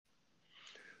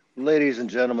Ladies and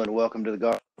gentlemen, welcome to the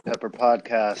Garlic Pepper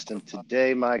Podcast. And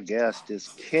today my guest is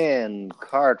Ken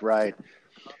Cartwright.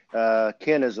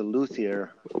 Ken is a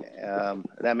luthier.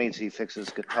 That means he fixes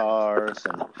guitars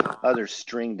and other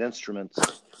stringed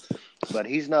instruments. But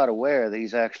he's not aware that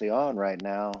he's actually on right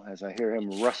now, as I hear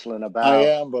him rustling about. I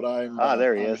am, but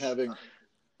there he is. having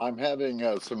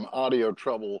some audio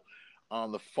trouble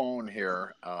on the phone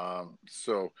here.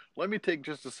 So let me take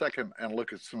just a second and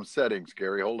look at some settings,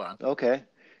 Gary. Hold on. Okay.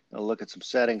 I'll look at some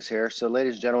settings here. So,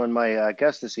 ladies and gentlemen, my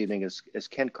guest this evening is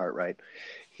Ken Cartwright.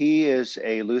 He is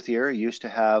a luthier. He used to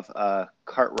have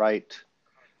Cartwright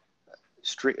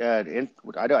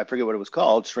I forget what it was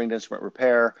called, stringed instrument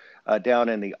repair down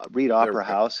in the Reed Opera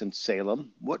House in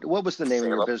Salem. What was the name of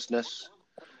your business,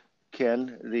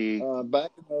 Ken?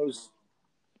 Back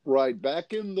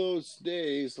in those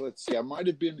days, let's see, I might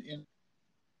have been in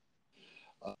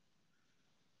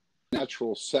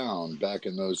Natural Sound back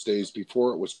in those days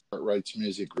before it was Cartwright's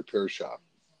Music Repair Shop.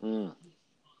 Mm.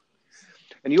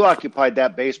 And you occupied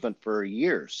that basement for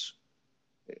years.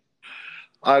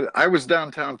 I was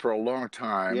downtown for a long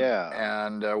time. Yeah.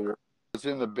 And was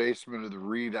in the basement of the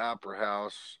Reed Opera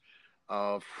House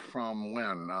from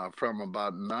when? From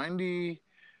about 90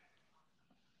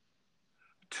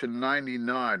 to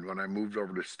 99 when I moved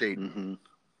over to Staten. Mm-hmm.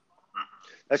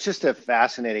 That's just a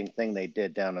fascinating thing they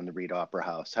did down in the Reed Opera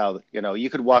House. How, you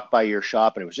could walk by your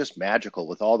shop and it was just magical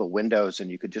with all the windows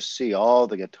and you could just see all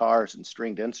the guitars and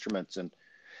stringed instruments and,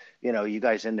 you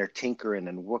guys in there tinkering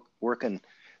and working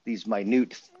these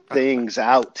minute things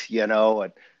out,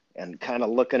 and kind of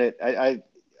looking at, I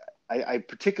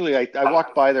particularly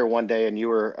walked by there one day and you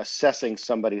were assessing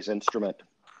somebody's instrument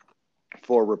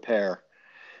for repair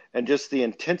and just the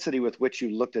intensity with which you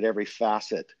looked at every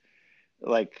facet,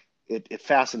 like, it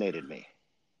fascinated me.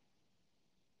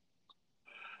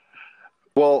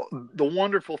 Well, the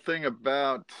wonderful thing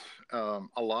about a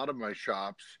lot of my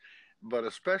shops, but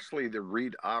especially the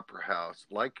Reed Opera House,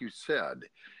 like you said,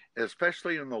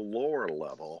 especially in the lower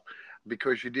level,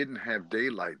 because you didn't have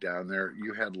daylight down there,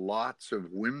 you had lots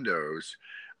of windows,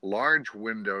 large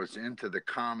windows into the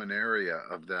common area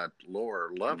of that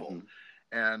lower level.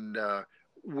 Mm-hmm. And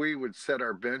we would set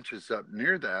our benches up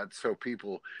near that so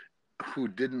people who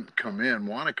didn't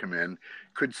want to come in,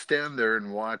 could stand there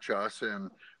and watch us.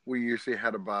 And we usually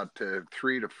had about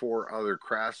 3 to 4 other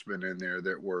craftsmen in there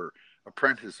that were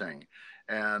apprenticing.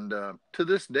 And to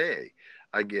this day,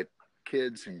 I get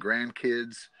kids and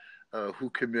grandkids who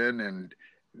come in and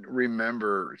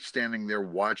remember standing there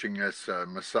watching us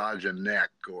massage a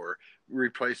neck or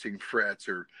replacing frets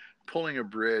or pulling a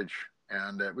bridge.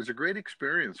 And it was a great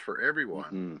experience for everyone.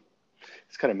 Mm-hmm.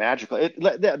 It's kind of magical.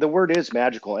 The word is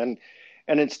magical. And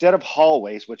instead of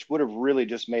hallways, which would have really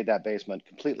just made that basement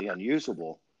completely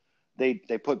unusable, they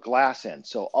put glass in.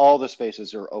 So all the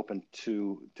spaces are open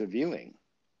to viewing.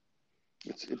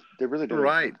 They really do.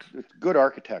 Right. It's good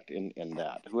architect in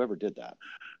that, whoever did that.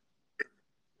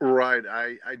 Right.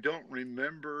 I don't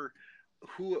remember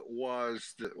who it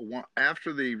was that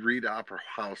after the Reed Opera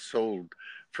House sold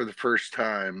for the first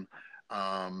time.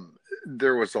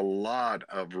 There was a lot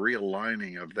of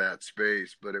realigning of that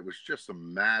space, but it was just a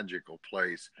magical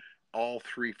place. All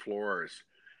 3 floors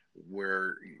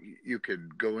where you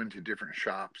could go into different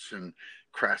shops and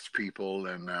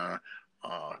craftspeople and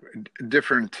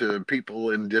different people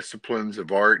in disciplines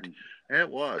of art. And it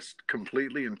was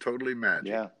completely and totally magic.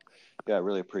 Yeah, I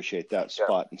really appreciate that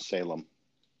spot in Salem.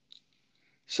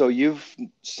 So you've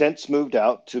since moved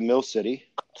out to Mill City.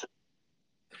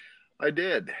 I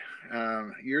did.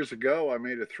 Years ago, I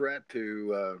made a threat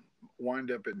to wind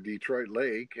up at Detroit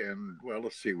Lake, and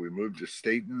let's see, we moved to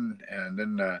Staten, and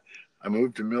then I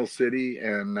moved to Mill City,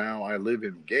 and now I live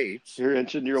in Gates. You're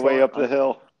inching your way up the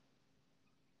hill.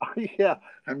 Yeah,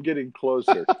 I'm getting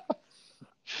closer.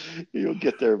 You'll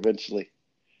get there eventually.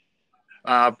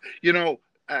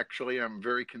 Actually, I'm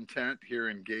very content here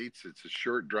in Gates. It's a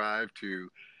short drive to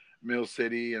Mill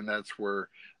City, and that's where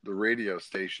the radio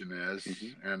station is.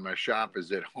 Mm-hmm. And my shop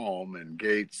is at home in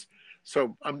Gates,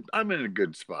 so I'm in a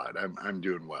good spot. I'm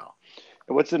doing well.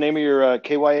 And what's the name of your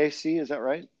KYAC? Is that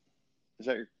right?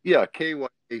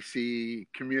 KYAC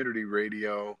Community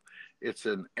Radio. It's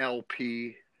an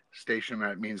LP station.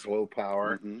 That means low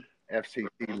power. Mm-hmm.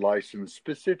 FCC license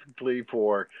specifically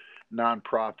for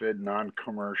nonprofit,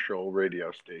 non-commercial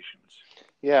radio stations.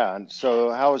 Yeah, and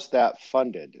so how is that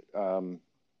funded?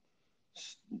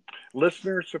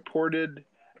 Listener supported,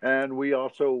 and we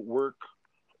also work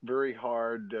very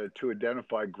hard to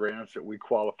identify grants that we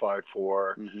qualify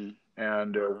for, mm-hmm.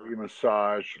 and we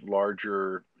massage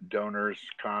larger donors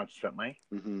constantly.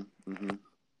 Mm-hmm. Mm-hmm.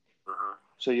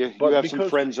 So you have some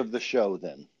friends of the show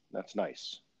then. That's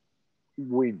nice.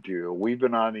 We do. We've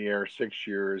been on the air 6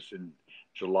 years in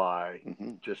July,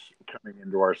 Hmm. just coming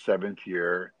into our seventh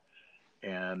year.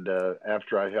 And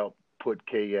after I helped put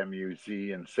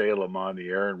KMUZ in Salem on the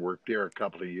air and worked there a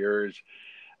couple of years,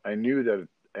 I knew that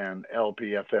an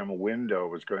LPFM window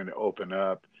was going to open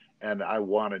up, and I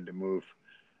wanted to move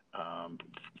um,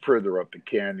 further up the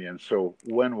canyon. So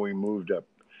when we moved up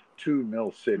to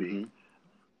Mill City, Hmm.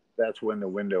 that's when the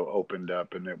window opened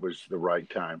up, and it was the right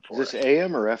time Is for this it.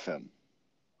 AM or FM?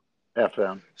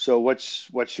 FM. So what's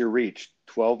your reach?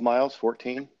 12 miles,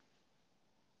 14?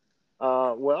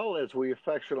 Well, as we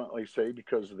affectionately say,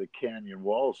 because of the canyon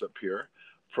walls up here,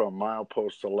 from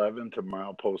milepost 11 to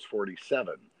milepost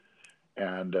 47.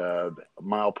 And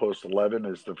milepost 11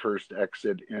 is the first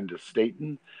exit into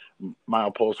Staten.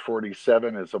 Milepost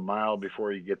 47 is a mile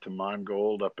before you get to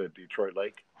Mongold up at Detroit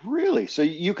Lake. Really? So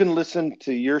you can listen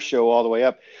to your show all the way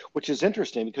up, which is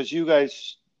interesting because you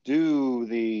guys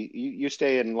you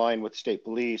stay in line with state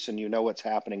police and you know what's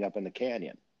happening up in the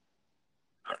canyon.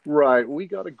 Right. We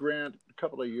got a grant a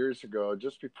couple of years ago,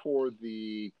 just before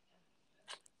the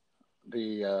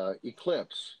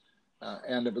eclipse,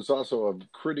 and it was also a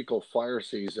critical fire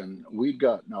season. We'd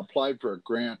gotten applied for a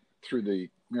grant through the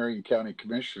Marion County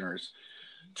Commissioners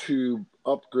to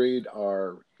upgrade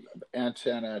our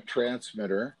antenna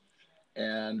transmitter,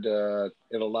 and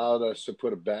it allowed us to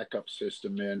put a backup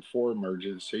system in for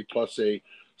emergency, plus a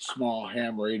small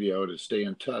ham radio to stay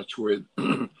in touch with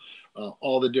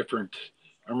all the different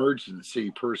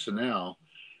emergency personnel.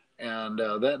 And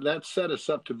that set us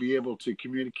up to be able to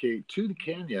communicate to the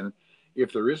canyon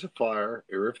if there is a fire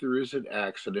or if there is an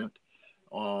accident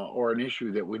or an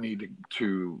issue that we need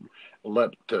to let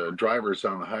drivers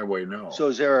on the highway know. So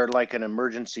is there like an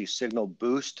emergency signal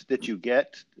boost that you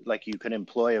get? Like you can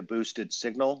employ a boosted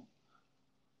signal?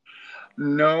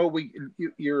 No,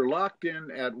 you're locked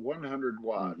in at 100 Hmm.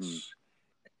 watts,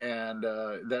 and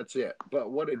that's it.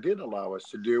 But what it did allow us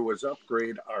to do was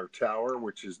upgrade our tower,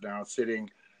 which is now sitting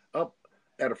up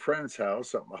at a friend's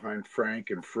house up behind Frank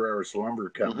and Ferrer's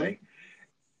Lumber Hmm. Company.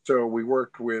 So we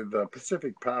worked with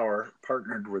Pacific Power,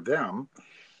 partnered with them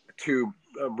to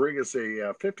bring us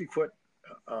a 50-foot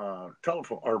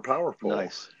telephone or power pole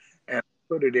Nice. and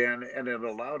put it in, and it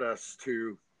allowed us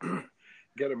to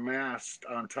get a mast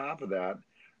on top of that.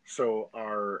 So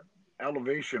our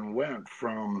elevation went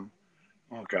from,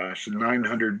 oh gosh,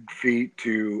 900 feet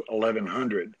to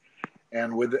 1100.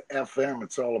 And with the FM,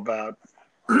 it's all about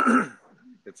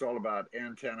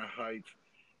antenna height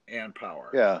and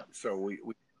power. Yeah. So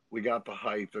we got the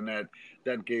height, and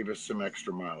that gave us some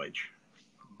extra mileage.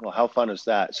 Well, how fun is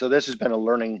that? So this has been a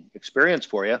learning experience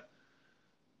for you.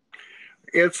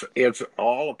 It's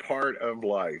all a part of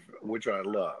life, which I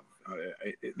love.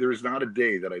 There's not a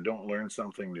day that I don't learn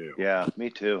something new. Yeah, me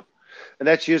too. And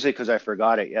that's usually because I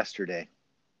forgot it yesterday.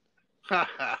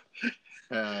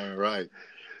 Right.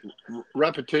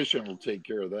 Repetition will take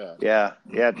care of that. Yeah,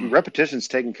 yeah. Repetition's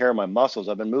taking care of my muscles.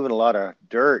 I've been moving a lot of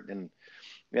dirt, and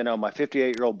my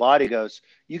 58-year-old body goes,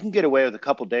 "You can get away with a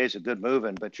couple days of good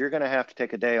moving, but you're going to have to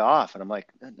take a day off." And I'm like,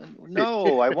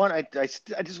 "No, I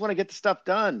just want to get the stuff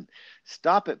done.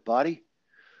 Stop it, body."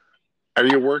 Are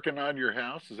you working on your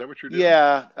house? Is that what you're doing?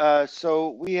 Yeah. So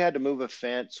we had to move a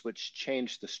fence, which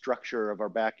changed the structure of our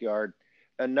backyard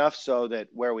enough so that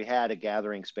where we had a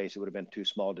gathering space, it would have been too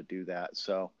small to do that.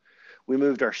 So we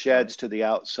moved our Right. sheds to the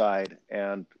outside,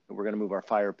 and we're going to move our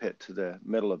fire pit to the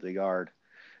middle of the yard.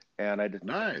 And I did,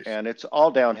 Nice. and it's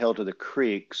all downhill to the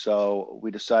creek, so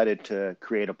we decided to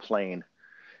create a plane.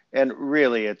 And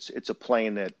really, it's a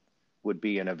plane that would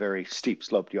be in a very steep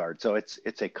sloped yard. So it's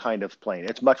a kind of plane.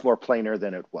 It's much more plainer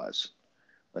than it was.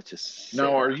 Let's just say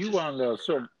Now, are that. you on the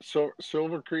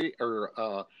Silver Creek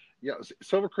or yeah,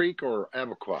 Silver Creek or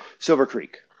Abaqua? Silver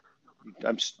Creek.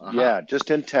 Uh-huh. Yeah, just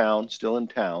in town, still in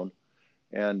town,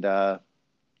 and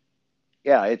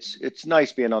yeah, it's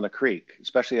nice being on the creek,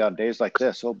 especially on days like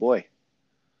this. Oh boy.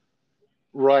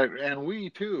 Right, and we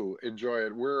too enjoy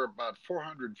it. We're about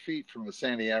 400 feet from the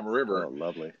Santiago Oh, River.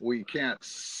 lovely. We can't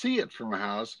see it from a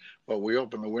house, but we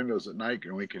open the windows at night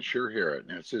and we can sure hear it,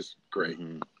 and it's just great.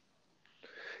 Hmm.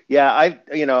 Yeah, I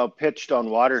pitched on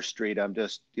Water Street. I'm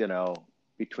just,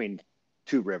 between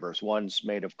two rivers. One's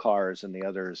made of cars and the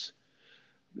other's,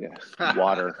 yeah,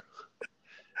 water.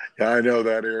 I know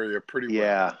that area pretty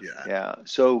well. Yeah, Yeah. yeah.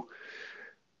 So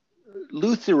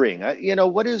luthering,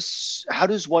 how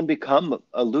does one become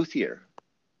a luthier?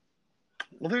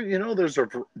 Well,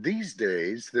 these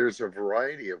days there's a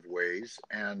variety of ways,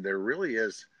 and there really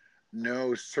is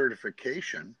no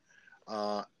certification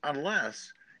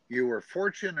unless you were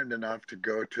fortunate enough to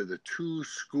go to the two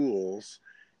schools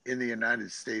in the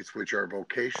United States, which are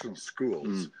vocational Mm.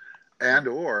 schools. and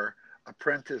or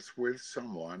apprentice with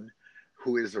someone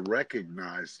who is a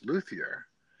recognized luthier.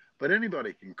 But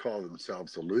anybody can call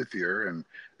themselves a luthier, and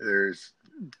there's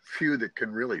few that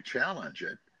can really challenge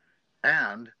it.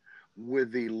 And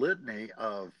with the litany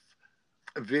of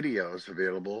videos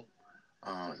available,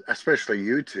 especially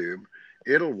YouTube,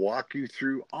 it'll walk you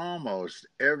through almost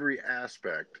every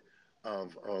aspect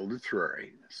of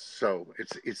lutherie. So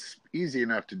it's easy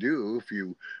enough to do if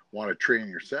you want to train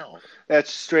yourself.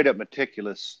 That's straight up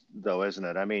meticulous, though, isn't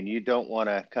it? I mean, you don't want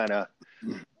to kind of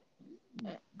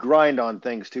grind on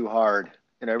things too hard.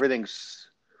 You know, everything's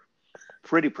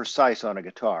pretty precise on a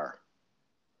guitar,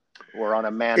 or on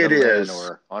a mandolin,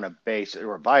 or on a bass,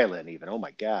 or a violin, even. Oh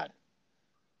my God!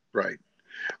 Right.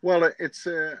 Well,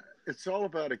 it's all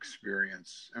about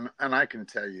experience, and I can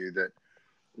tell you that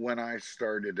when I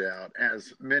started out,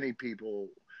 as many people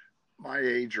my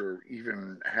age or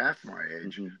even half my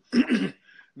age, mm-hmm.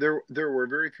 there were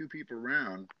very few people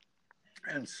around,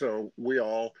 and so we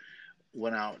all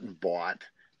went out and bought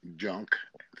junk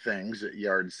things at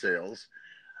yard sales,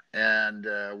 and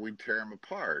we'd tear them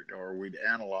apart, or we'd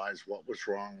analyze what was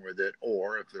wrong with it,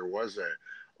 or if there was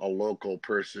a local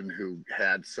person who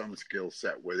had some skill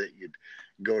set with it, you'd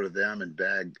go to them and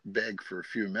beg for a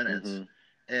few minutes. Mm-hmm.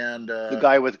 And the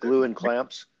guy with glue and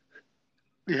clamps.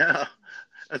 Yeah,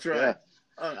 that's right.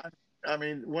 Yeah. I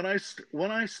mean, when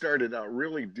I started out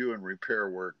really doing repair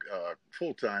work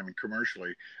full time and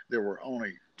commercially, there were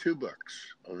only 2 books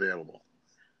available,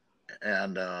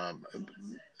 and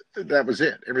that was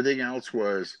it. Everything else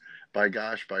was, by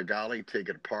gosh, by golly, take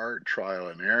it apart, trial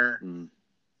and error. Mm.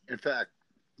 In fact,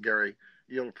 Gary,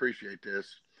 you'll appreciate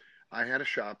this. I had a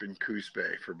shop in Coos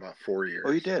Bay for about 4 years.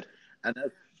 Oh, you did?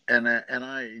 And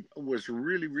I was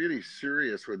really, really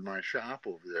serious with my shop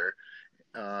over there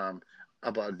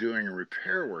about doing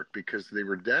repair work, because they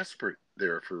were desperate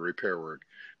there for repair work.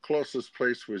 Closest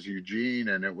place was Eugene,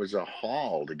 and it was a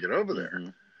haul to get over there. Mm-hmm.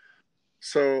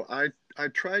 So I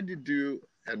tried to do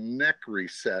a neck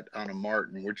reset on a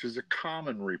Martin, which is a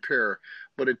common repair,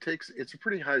 but it's a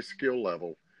pretty high skill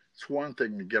level. It's one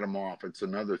thing to get them off. It's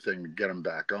another thing to get them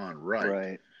back on.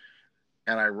 Right.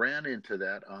 And I ran into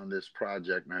that on this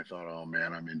project, and I thought, oh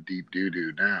man, I'm in deep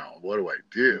doo-doo now. What do I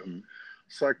do? Mm-hmm.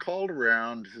 So I called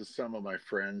around to some of my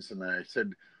friends, and I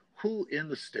said, who in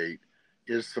the state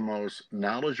is the most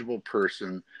knowledgeable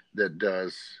person that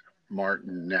does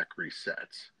Martin neck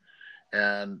resets?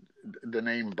 And the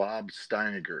name Bob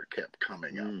Steiniger kept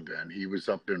coming up, and he was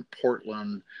up in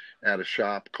Portland at a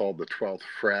shop called the 12th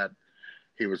Fret.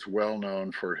 He was well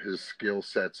known for his skill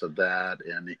sets of that,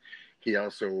 and he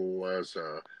also was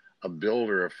a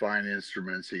builder of fine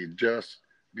instruments. He just,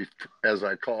 as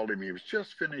I called him, he was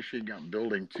just finishing up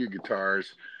building 2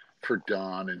 guitars for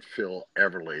Don and Phil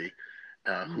Everly,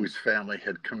 whose family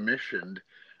had commissioned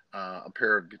a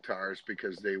pair of guitars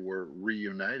because they were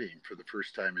reuniting for the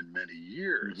first time in many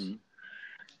years. Mm-hmm.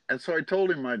 And so I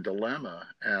told him my dilemma,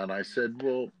 and I said,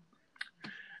 well,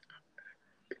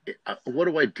 what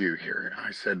do I do here?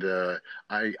 I said,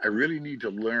 I really need to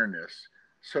learn this.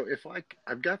 So if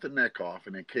I've got the neck off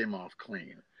and it came off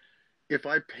clean, if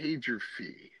I paid your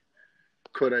fee,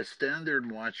 could I stand there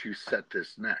and watch you set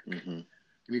this neck? Mm-hmm. And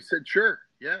he said, sure.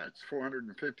 Yeah, it's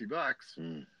 $450.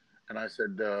 Mm. And I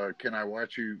said, can I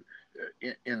watch you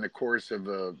in the course of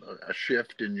a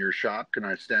shift in your shop? Can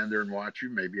I stand there and watch you,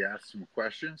 maybe ask some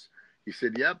questions? He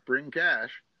said, yep, bring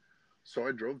cash. So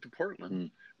I drove to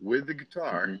Portland with the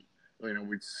guitar. Mm-hmm. You know,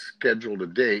 we'd scheduled a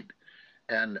date.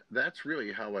 And that's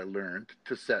really how I learned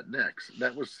to set necks.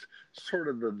 That was sort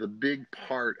of the big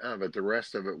part of it. The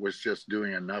rest of it was just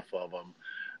doing enough of them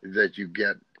that you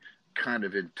get kind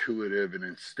of intuitive and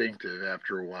instinctive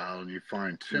after a while, and you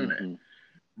fine tune it.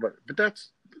 But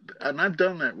and I've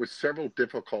done that with several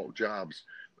difficult jobs,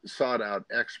 sought out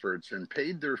experts and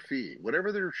paid their fee,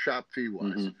 whatever their shop fee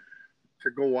was,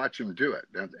 to go watch them do it.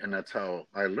 And that's how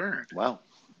I learned. Wow.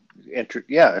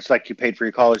 Yeah, it's like you paid for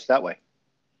your college that way.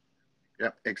 Yeah,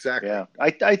 exactly. Yeah,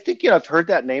 I think, I've heard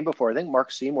that name before. I think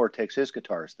Mark Seymour takes his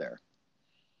guitars there.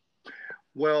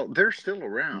 Well, they're still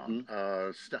around.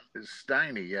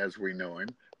 Steiny, as we know him,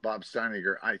 Bob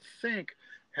Steiniger, I think,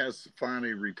 has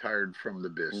finally retired from the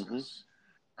business.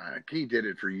 He did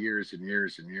it for years and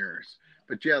years and years.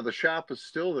 But yeah, the shop is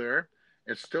still there.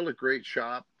 It's still a great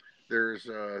shop. There's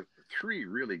 3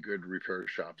 really good repair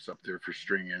shops up there for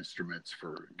string instruments,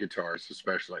 for guitars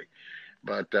especially.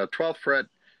 But 12th Fret,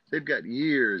 they've got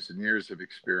years and years of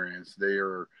experience. They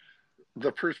are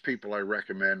the first people I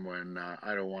recommend when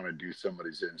I don't want to do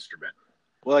somebody's instrument.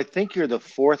 Well, I think you're the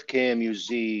 4th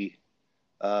KMUZ,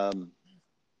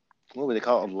 what would they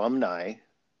call it, alumni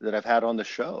that I've had on the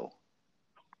show.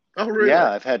 Oh, Yeah, really?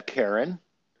 I've had Karen,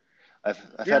 I've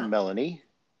had Yeah. Melanie,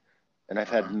 and I've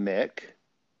had Uh-huh. Mick,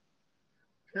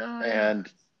 Oh, yeah.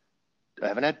 and I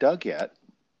haven't had Doug yet.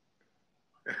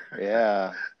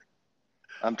 Yeah,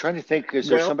 I'm trying to think. Is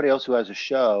there Well, somebody else who has a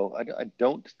show? I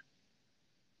don't.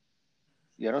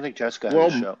 Yeah, I don't think Jessica has a well,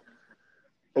 show.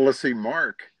 let's see.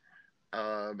 Mark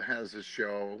has a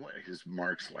show. What is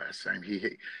Mark's last name?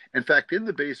 In fact, in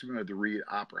the basement of the Reed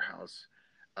Opera House,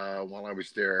 while I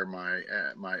was there, my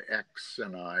ex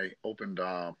and I opened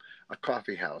a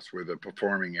coffee house with a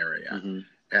performing area, Hmm.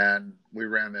 and we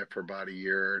ran that for about a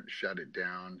year and shut it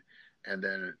down. And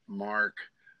then Mark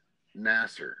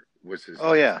Nasser was his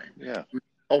Oh last yeah, name. yeah. We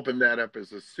opened that up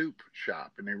as a soup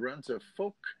shop, and he runs a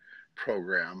folk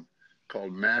program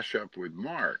called Mashup with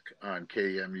Mark on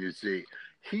KMUZ.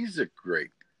 He's a great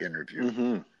interview.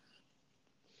 Hmm.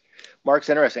 Mark's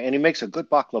interesting, and he makes a good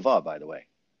baklava, by the way.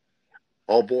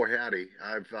 Oh boy, howdy!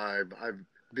 I've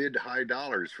bid high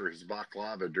dollars for his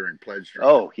baklava during pledge drive.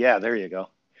 Oh yeah, there you go.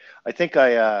 I think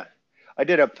I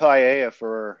did a paella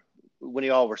for when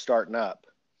y'all were starting up,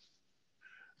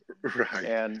 Right.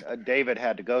 and David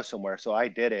had to go somewhere, so I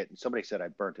did it. And somebody said I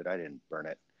burnt it. I didn't burn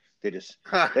it. They just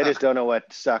don't know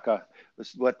what saka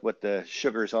what the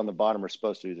sugars on the bottom are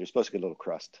supposed to do. They're supposed to get a little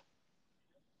crust.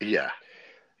 Yeah,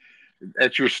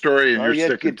 that's your story, and Oh, you're you're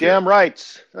sticking to damn it.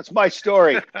 right. That's my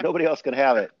story. Nobody else can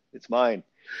have it. It's mine.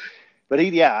 But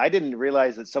yeah, I didn't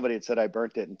realize that somebody had said I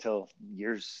burnt it until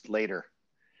years later.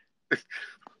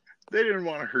 They didn't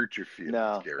want to hurt your feelings,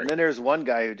 No. And Gary. then there's one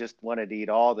guy who just wanted to eat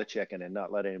all the chicken and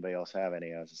not let anybody else have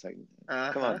any. I was just like,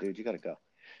 Uh come on, huh. dude, you got to go.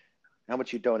 How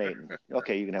much you donating?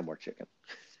 Okay, you can have more chicken.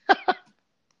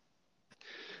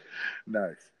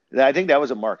 Nice. I think that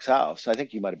was at Mark's house. I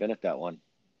think you might have been at that one.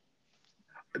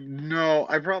 No,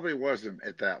 I probably wasn't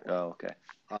at that one. Oh, okay.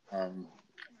 Um,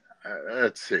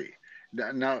 let's see.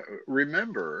 Now,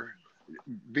 remember,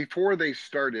 before they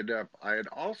started up, I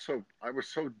was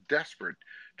so desperate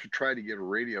to try to get a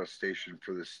radio station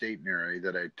for the Staten area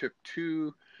that I took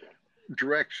two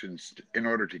directions in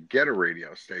order to get a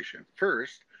radio station.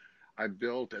 First, I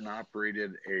built and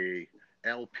operated a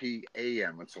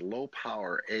LPAM. It's a low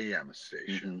power AM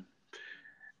station. Mm-hmm.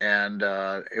 And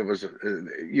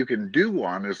you can do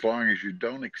one as long as you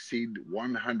don't exceed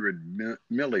 100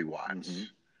 milliwatts. Mm-hmm.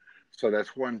 So that's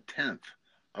 1/10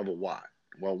 of a watt.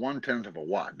 Well, 1/10 of a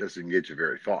watt doesn't get you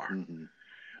very far. Mm-hmm.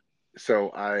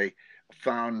 So I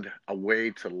found a way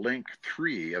to link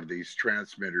three of these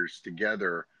transmitters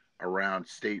together around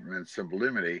Staten and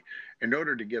Sublimity in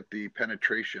order to get the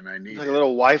penetration I It's like a needed.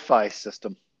 little Wi-Fi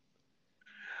system.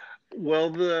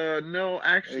 Well, the no, So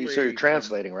you're actually,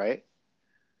 translating, right?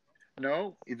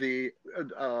 no, the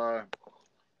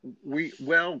we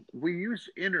use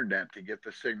internet to get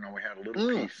the signal. We had a little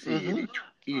PC in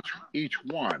Mm-hmm. each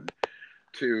one.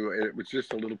 It was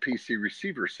just a little PC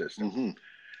receiver system. Mm-hmm.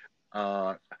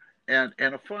 Uh, and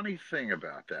a funny thing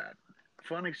about that,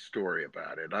 funny story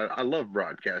about it. I love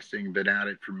broadcasting. Been at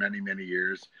it for many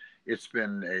years. It's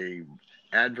been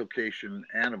a advocation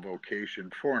and a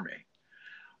vocation for me.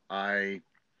 I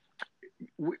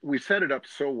we set it up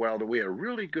so well that we had a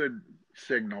really good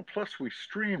signal. Plus, we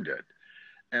streamed it.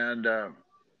 And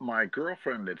my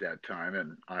girlfriend at that time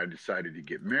and I decided to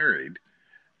get married.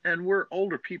 And we're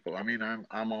older people. I mean,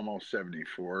 I'm almost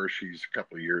 74. She's a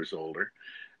couple of years older.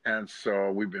 And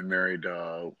so we've been married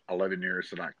 11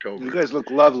 years in You October. guys look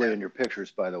lovely And, in your pictures,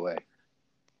 by the way.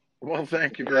 well,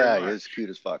 thank you very Yeah, it's much. cute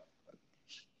as fuck.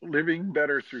 Living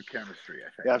better through chemistry,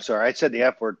 I Yeah, I'm sorry. I said the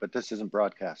F word, but this isn't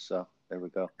broadcast, so there we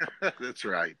go. think. That's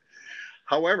right.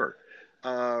 However,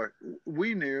 uh,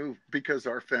 we knew because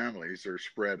our families are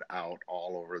spread out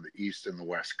all over the East and the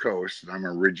West Coast. And I'm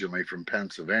originally from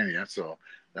Pennsylvania, so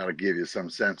that'll give you some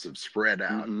sense of spread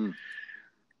out. Mm-hmm.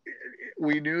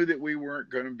 We knew that we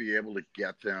weren't going to be able to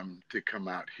get them to come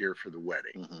out here for the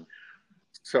wedding. Mm-hmm.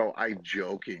 So I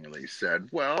jokingly said,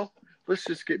 well, let's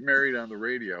just get married on the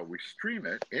radio. We stream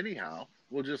it anyhow.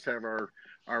 We'll just have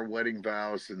our wedding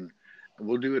vows and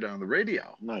we'll do it on the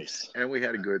radio. Nice. And we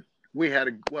had a good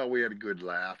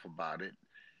laugh about it.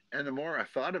 And the more I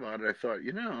thought about it, I thought,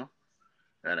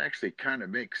 that actually kind of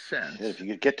makes Shit, if sense. you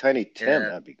could get Tiny Tim, And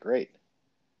that'd be great.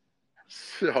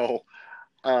 so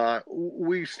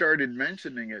we started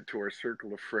mentioning it to our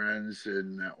circle of friends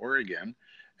in Oregon,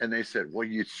 and they said, "Well,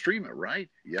 you stream it, right?"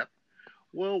 Yep.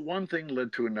 Well, one thing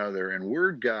led to another, and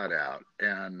word got out,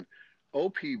 and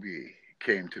OPB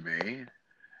came to me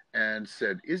and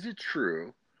said, "Is it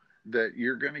true that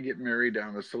you're going to get married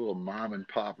on this little mom and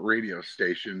pop radio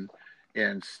station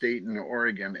in Staten,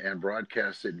 Oregon, and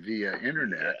broadcast it via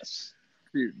internet Yes.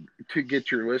 to, to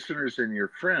get your listeners and your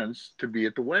friends to be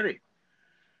at the wedding?"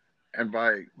 And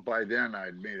by then,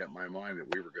 I'd made up my mind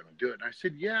that we were going to do it. And I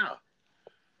said, yeah.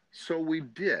 So we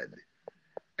did.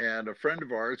 And a friend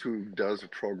of ours who does a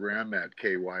program at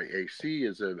KYAC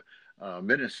is a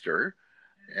minister,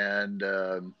 and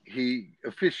he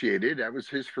officiated. That was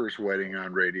his first wedding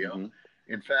on radio. Mm-hmm.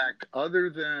 In fact, other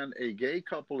than a gay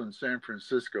couple in San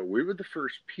Francisco, we were the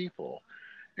first people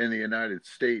in the United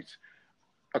States,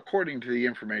 according to the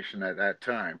information at that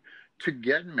time, to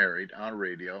get married on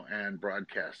radio and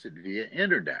broadcast it via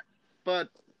internet. But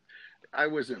I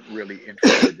wasn't really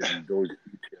interested in those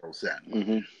details then.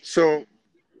 Mm-hmm. So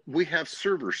we have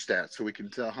server stats so we can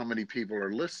tell how many people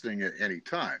are listening at any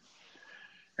time.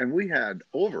 And we had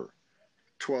over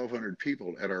 1,200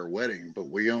 people at our wedding, but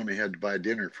we only had to buy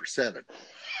dinner for 7.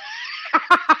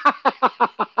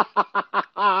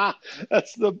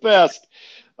 That's the best.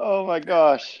 Oh my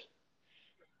gosh.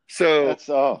 So that's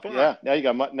yeah. Now you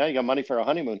got money for a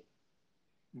honeymoon.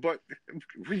 But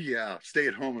yeah, stay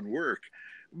at home and work.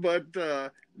 But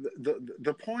the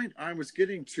point I was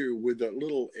getting to with the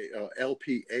little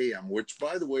LPAM, which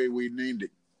by the way we named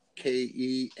it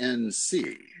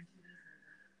KENC.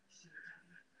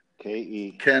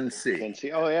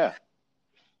 KENC. Oh yeah.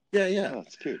 Yeah. Oh,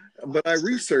 that's cute. But I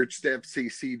researched the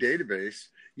FCC database.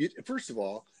 First of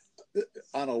all,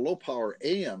 on a low power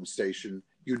AM station,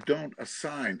 you don't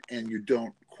assign and you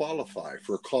don't qualify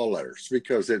for call letters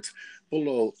because it's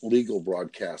below legal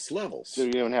broadcast levels. So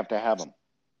you don't have to have them.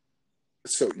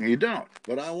 So you don't,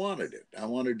 but I wanted it. I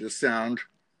wanted to sound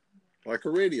like a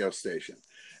radio station.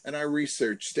 And I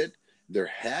researched it. There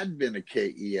had been a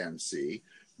KENC,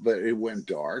 but it went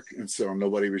dark, and so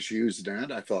nobody was using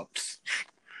it. I thought,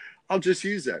 I'll just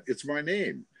use that. It's my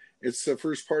name. It's the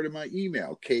first part of my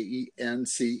email,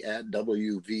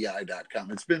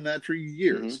 KENC@WVI.com. It's been that for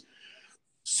years. Mm-hmm.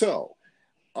 So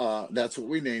that's what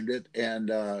we named it.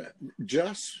 And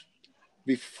just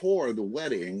before the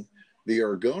wedding, the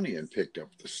Oregonian picked up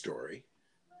the story.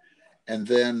 And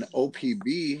then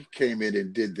OPB came in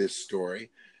and did this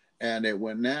story, and it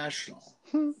went national.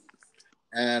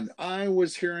 And I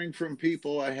was hearing from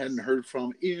people I hadn't heard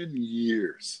from in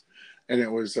years. And it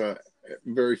was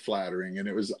very flattering, and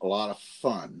it was a lot of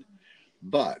fun.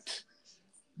 But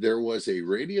there was a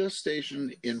radio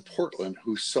station in Portland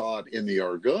who saw it in the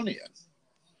Oregonian.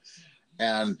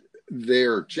 And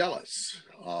they're jealous.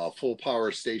 Full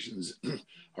power stations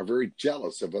are very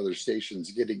jealous of other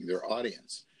stations getting their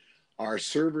audience. Our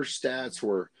server stats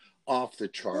were off the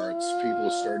charts. People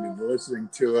started listening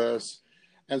to us.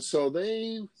 And so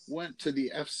they went to the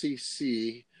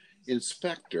FCC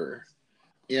inspector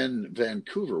in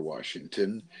Vancouver,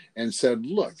 Washington, and said,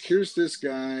 look, here's this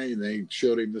guy. And they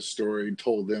showed him the story and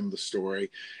told them the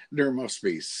story. There must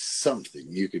be something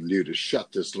you can do to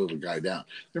shut this little guy down.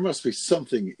 There must be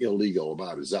something illegal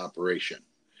about his operation.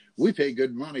 We pay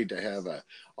good money to have a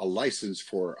license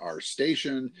for our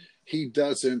station. He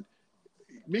doesn't.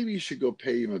 Maybe you should go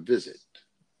pay him a visit.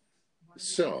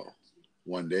 So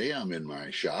one day I'm in my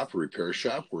shop, repair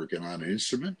shop, working on an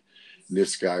instrument. And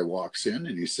this guy walks in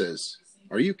and he says,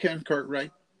 are you Ken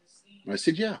Cartwright? And I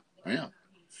said, yeah, I am.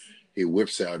 He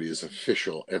whips out his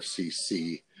official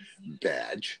FCC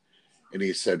badge. And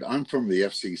he said, I'm from the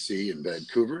FCC in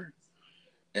Vancouver.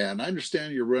 And I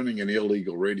understand you're running an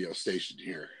illegal radio station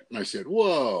here. And I said,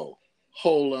 whoa,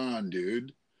 hold on,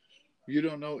 dude. You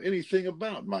don't know anything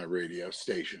about my radio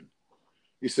station.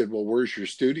 He said, well, where's your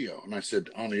studio? And I said,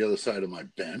 on the other side of my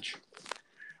bench.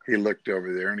 He looked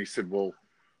over there and he said, well,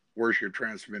 where's your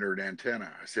transmitter and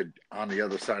antenna? I said, on the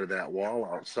other side of that wall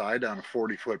outside on a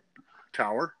 40-foot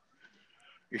tower.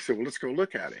 He said, well, let's go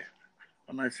look at it.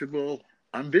 And I said, well,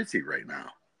 I'm busy right now.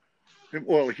 And,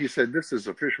 well, he said, this is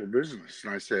official business.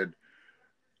 And I said,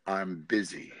 I'm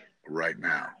busy right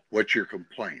now. What's your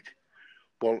complaint?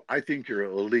 Well, I think you're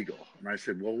illegal. And I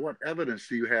said, well, what evidence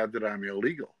do you have that I'm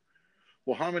illegal?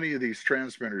 Well, how many of these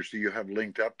transmitters do you have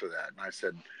linked up to that? And I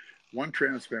said, one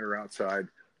transmitter outside,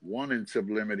 one in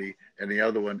sublimity, and the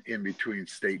other one in between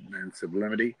state and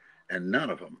sublimity, and none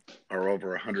of them are over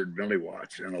 100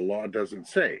 milliwatts. And the law doesn't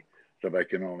say that I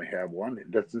can only have one.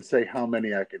 It doesn't say how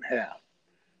many I can have.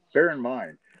 Bear in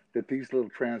mind that these little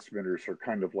transmitters are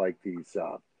kind of like these,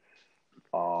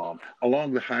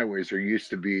 along the highways there used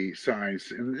to be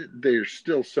signs, and there's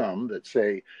still some that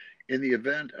say, in the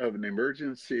event of an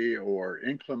emergency or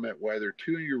inclement weather,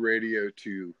 tune your radio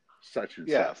to such and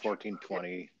such. Yeah,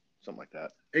 1420, something like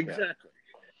that. Exactly.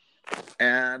 Yeah.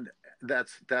 And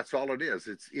that's all it is.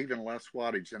 It's even less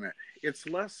wattage than it. It's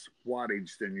less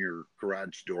wattage than your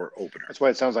garage door opener. That's why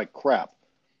it sounds like crap.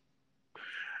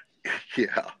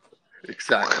 Yeah,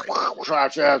 exactly.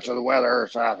 To the weather.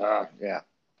 Yeah.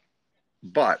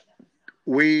 But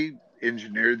we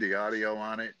engineered the audio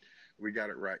on it. We got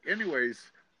it right.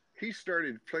 Anyways, he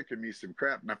started flicking me some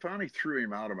crap, and I finally threw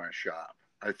him out of my shop.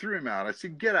 I threw him out. I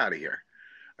said, "Get out of here."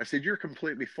 I said, "You're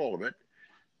completely full of it.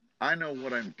 I know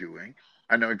what I'm doing.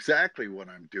 I know exactly what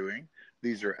I'm doing.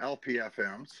 These are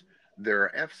LPFMs.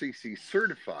 They're FCC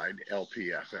certified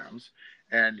LPFMs,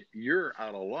 and you're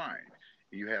out of line.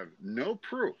 You have no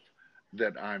proof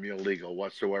that I'm illegal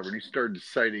whatsoever." And he started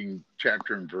citing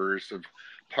chapter and verse of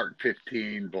Part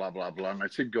 15, blah, blah, blah. And I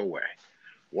said, "Go away.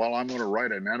 Well, I'm going to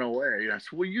write an NOA." And I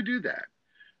said, "Well, you do that.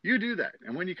 You do that.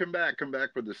 And when you come back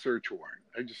with a search warrant."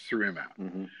 I just threw him out.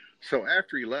 Mm-hmm. So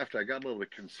after he left, I got a little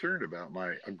concerned about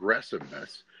my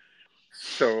aggressiveness.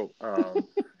 So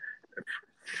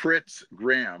Fritz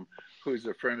Graham, who's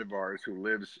a friend of ours who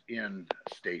lives in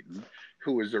Staten,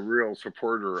 who was a real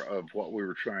supporter of what we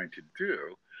were trying to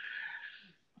do,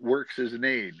 works as an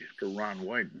aide for Ron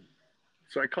Wyden.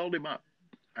 So I called him up.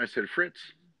 I said,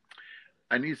 "Fritz,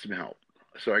 I need some help."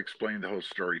 So I explained the whole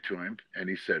story to him, and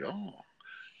he said, "Oh,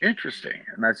 interesting."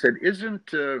 And I said, "Isn't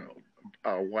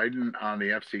Wyden on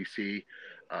the FCC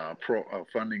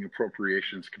Funding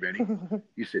Appropriations Committee?"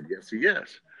 He said, "Yes, he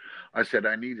is." I said,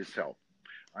 "I need his help.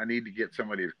 I need to get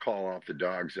somebody to call off the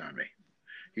dogs on me."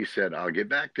 He said, "I'll get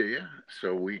back to you."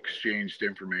 So we exchanged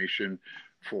information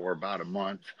for about a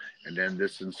month, and then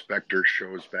this inspector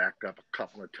shows back up a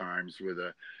couple of times with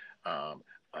a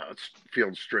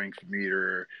field strength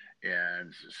meter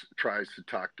and tries to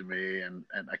talk to me, and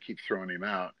I keep throwing him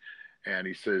out. And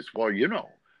he says, "Well,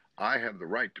 I have the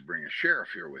right to bring a sheriff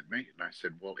here with me." And I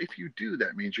said, "Well, if you do,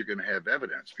 that means you're going to have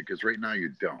evidence, because right now you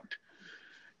don't."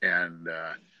 And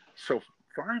so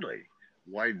finally,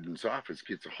 Wyden's office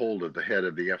gets a hold of the head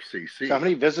of the FCC. So how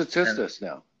many visits is this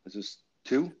now? Is this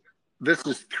 2? This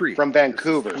is 3. From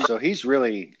Vancouver. So he's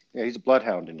really, he's a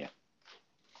bloodhound in you.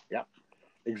 Yeah,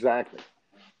 exactly.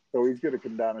 So he's going to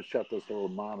come down and shut this little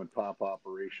mom and pop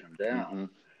operation down. Mm-hmm.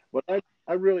 But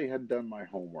I really had done my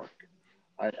homework.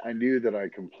 I knew that I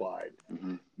complied.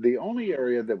 Mm-hmm. The only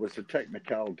area that was a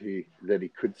technicality that he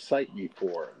could cite me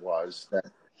for was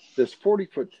that this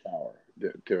 40-foot tower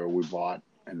that we bought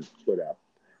and put up,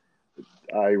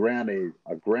 I ran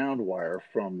a ground wire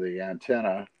from the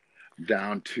antenna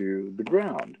down to the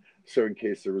ground. So in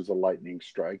case there was a lightning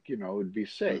strike, it would be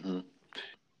safe. Mm-hmm.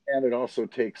 And it also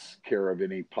takes care of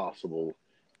any possible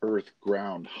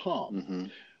earth-ground hum. Mm-hmm.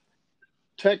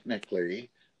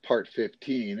 Technically, Part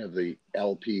 15 of the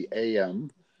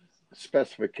LPAM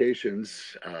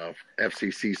specifications of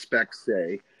FCC specs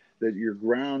say that your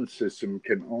ground system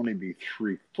can only be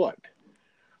 3 foot.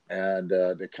 And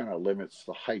that kind of limits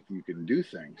the height you can do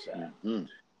things at. Mm-hmm.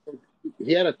 So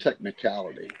he had a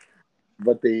technicality,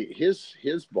 but his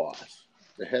boss,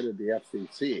 the head of the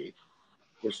FCC,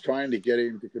 was trying to get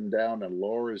him to come down and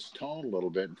lower his tone a little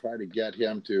bit and try to get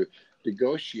him to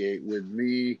negotiate with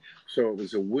me. So it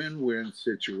was a win-win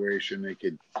situation. They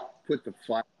could put the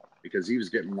fire, because he was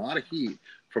getting a lot of heat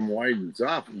from Wyden's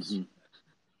office.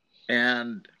 Mm-hmm.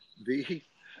 And he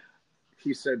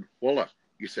said, "Well, look,"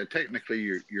 he said, "technically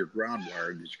your ground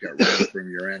wire that you got running from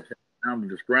your antenna down to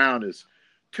this ground is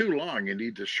too long. You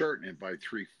need to shorten it by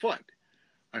 3 foot."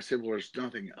 I said, "Well, there's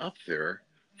nothing up there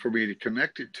for me to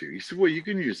connect it to." He said, "Well, you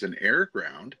can use an air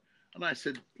ground." And I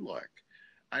said, "Look,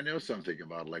 I know something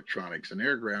about electronics. An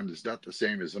air ground is not the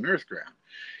same as an earth ground."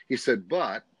 He said,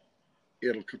 "But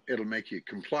it'll make you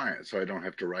compliant, so I don't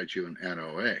have to write you an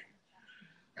NOA."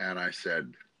 And I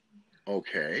said,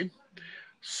 "Okay.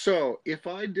 So if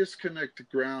I disconnect the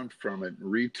ground from it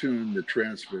and retune the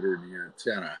transmitter and the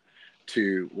antenna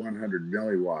to 100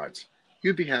 milliwatts,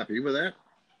 you'd be happy with that?"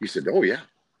 He said, "Oh, yeah."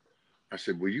 I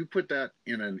said, "Will you put that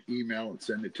in an email and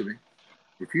send it to me?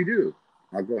 If you do,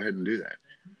 I'll go ahead and do that."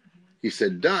 He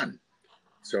said, "Done."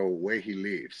 So away he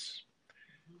leaves.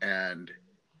 And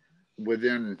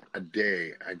within a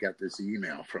day, I got this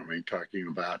email from him talking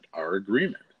about our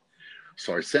agreement.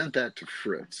 So I sent that to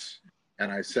Fritz,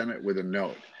 and I sent it with a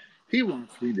note. He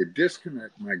wants me to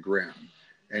disconnect my ground.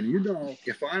 And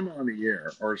if I'm on the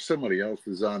air or somebody else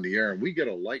is on the air and we get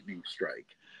a lightning strike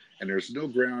and there's no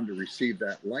ground to receive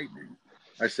that lightning,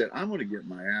 I said, I'm going to get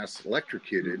my ass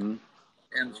electrocuted. Mm-hmm.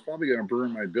 And it's probably going to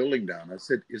burn my building down. I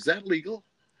said, "Is that legal?"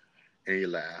 And he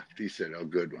laughed. He said, "Oh,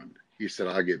 good one." He said,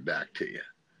 "I'll get back to you."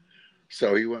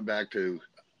 So he went back to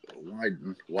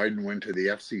Wyden. Wyden went to the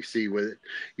FCC with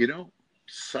it.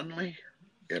 Suddenly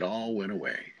it all went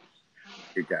away.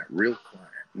 It got real quiet.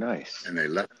 Nice. And they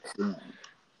left us alone.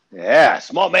 Yeah,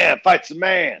 small man fights the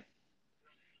man.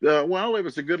 Well, it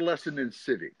was a good lesson in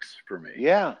civics for me.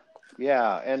 Yeah.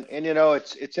 And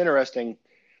it's interesting.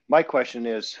 My question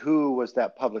is, who was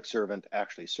that public servant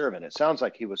actually serving? It sounds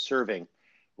like he was serving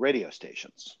radio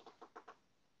stations.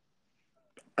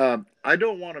 I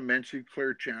don't want to mention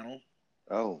Clear Channel,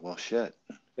 Oh, well, shit.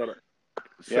 but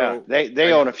Yeah, so they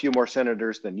I own got. a few more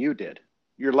senators than you did.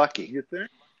 You're lucky. You think?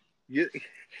 You,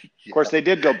 Of course, yeah, they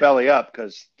did go belly up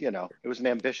because, it was an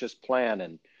ambitious plan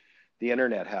and the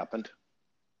internet happened.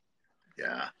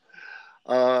 yeah.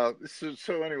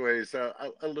 So anyways, a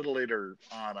little later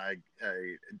on, I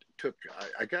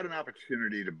got an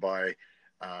opportunity to buy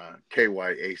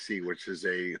KYAC, which is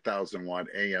a 1,000 watt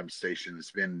AM station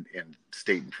that's been in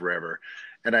Staten forever,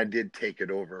 and I did take it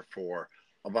over for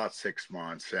about 6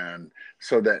 months, and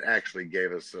so that actually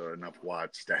gave us enough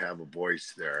watts to have a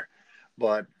voice there.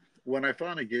 But when I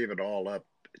finally gave it all up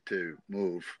to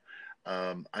move,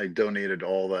 I donated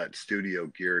all that studio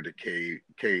gear to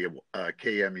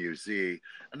KMUZ,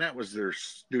 and that was their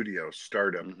studio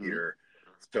startup Hmm. gear.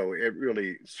 So it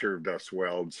really served us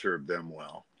well and served them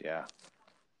well. Yeah.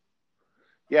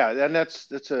 Yeah. And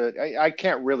I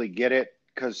can't really get it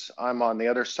because I'm on the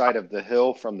other side of the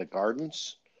hill from the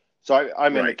gardens. So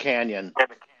I'm in the Right. canyon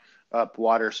up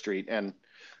Water Street. And,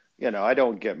 I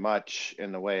don't get much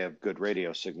in the way of good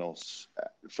radio signals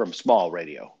from small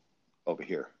radio over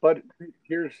here. But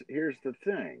here's the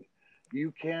thing.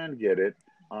 You can get it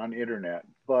on internet,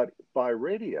 but by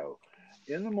radio.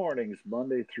 In the mornings,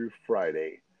 Monday through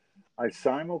Friday, I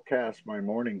simulcast my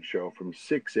morning show from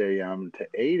 6 a.m. to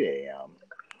 8 a.m.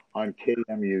 on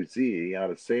KMUZ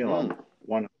out of Mm. Salem,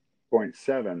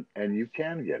 100.7, and you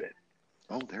can get it.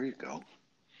 Oh, there you go.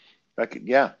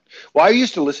 Yeah. Well, I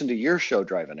used to listen to your show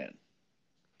driving in.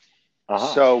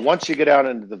 Aha. So once you get out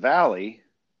into the valley,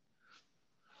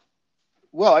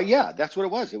 well, yeah, that's what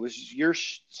it was. It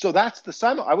was so that's the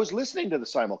simul. I was listening to the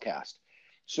simulcast.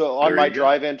 So on There my you go.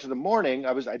 drive into the morning,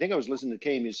 I think I was listening to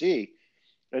KMUZ,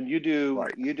 and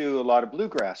Right. you do a lot of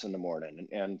bluegrass in the morning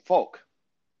and folk.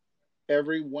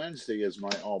 Every Wednesday is my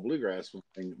all bluegrass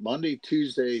morning. Monday,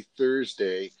 Tuesday,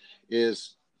 Thursday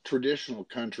is traditional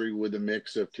country with a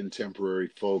mix of contemporary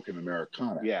folk and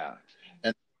Americana. Yeah.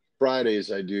 And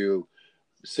Fridays I do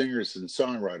singers and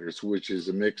songwriters, which is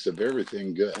a mix of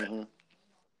everything good. Hmm.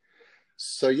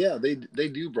 So yeah, they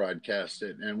do broadcast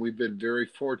it, and we've been very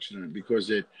fortunate because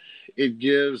it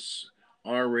gives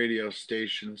our radio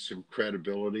station some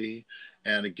credibility,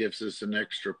 and it gives us an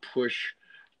extra push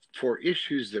for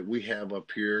issues that we have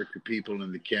up here to people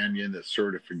in the canyon that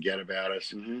sort of forget about us.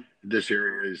 Hmm. This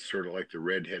area is sort of like the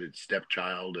redheaded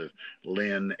stepchild of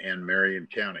Lynn and Marion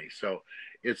County, so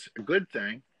it's a good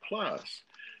thing. Plus,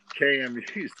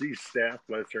 KMUZ staff,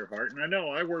 bless their heart, and I know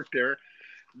I work there,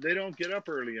 they don't get up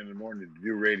early in the morning to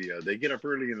do radio. They get up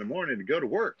early in the morning to go to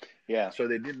work. Yeah. So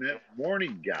they didn't have a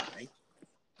morning guy.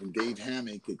 And Dave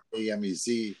Hammock at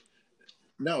KMEZ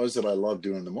knows that I love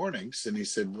doing the mornings. And he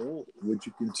said, well, would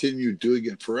you continue doing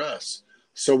it for us?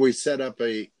 So we set up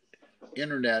a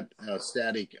internet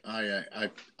static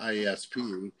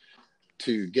ISP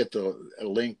to get the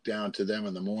link down to them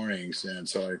in the mornings. And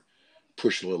so I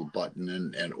push a little button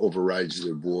and overrides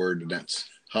their board. And that's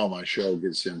how my show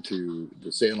gets into the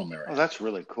Salem Oh, area. that's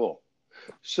really cool.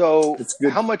 So It's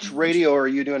good. how much radio are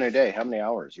you doing a day? How many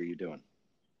hours are you doing?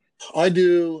 I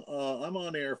do. I'm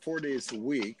on air 4 days a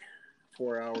week,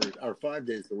 4 hours, or 5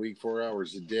 days a week, 4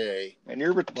 hours a day. And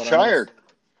you're But I'm also, retired.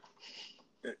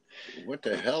 what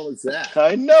the hell is that?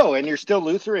 I know, and you're still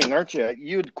Luthering, aren't you?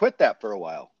 You'd quit that for a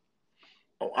while.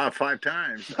 Oh, 5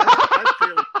 times.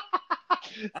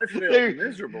 I failed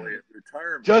miserably at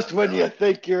retirement. Just when you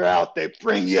think you're out, they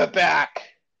bring you back.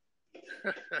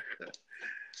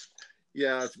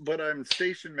 Yeah, but I'm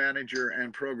station manager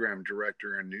and program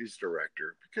director and news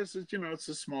director because it's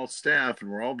a small staff and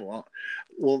we're all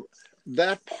well.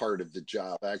 That part of the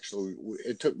job actually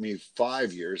it took me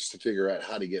 5 years to figure out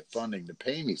how to get funding to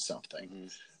pay me something. Mm-hmm.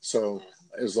 So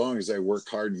as long as I work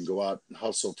hard and go out and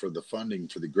hustle for the funding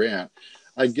for the grant,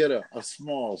 I get a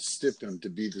small stipend to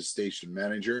be the station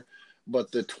manager.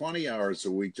 But the 20 hours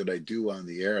a week that I do on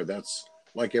the air, that's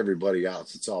like everybody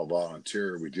else. It's all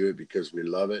volunteer. We do it because we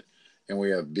love it. And we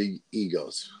have big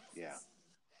egos. Yeah,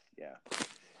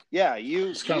 yeah,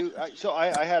 yeah. So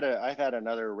I've had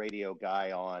another radio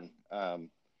guy on,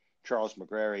 Charles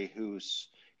McGrary,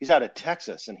 he's out of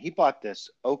Texas, and he bought this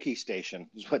Okie station.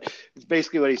 It's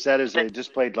basically what he said is they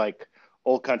just played like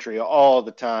old country all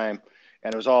the time,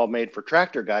 and it was all made for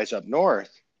tractor guys up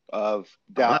north of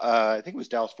I think it was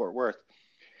Dallas Fort Worth.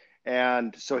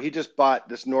 And so he just bought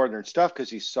this northern stuff because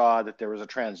he saw that there was a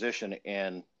transition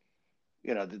in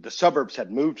the suburbs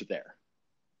had moved there.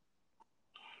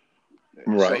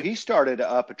 Right. So he started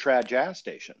up a trad jazz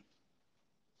station.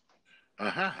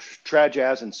 Uh-huh. Trad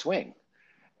jazz and swing.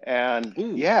 And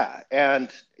Ooh. yeah, and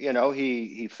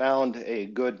he found a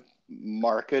good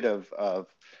market of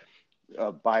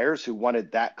buyers who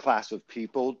wanted that class of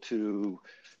people to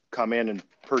come in and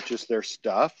purchase their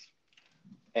stuff.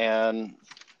 And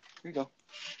here you go.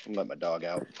 I'm let my dog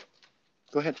out.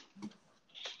 Go ahead.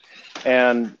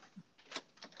 And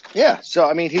yeah, so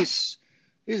I mean, he's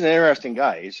an interesting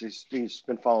guy. He's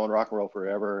been following rock and roll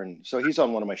forever, and so he's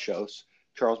on one of my shows,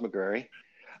 Charles McGrary.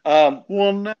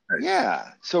 Well, nice.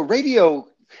 Yeah. So radio,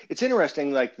 it's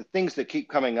interesting, like the things that keep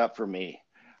coming up for me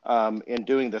in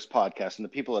doing this podcast and the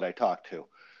people that I talk to.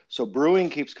 So brewing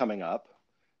keeps coming up.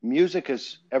 Music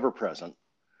is ever present.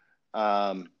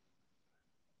 And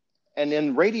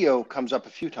then radio comes up a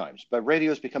few times, but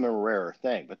radio is becoming a rarer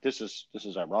thing. But this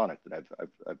is ironic that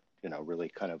I've really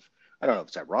kind of, I don't know if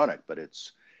it's ironic, but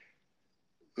it's,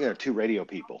 two radio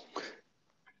people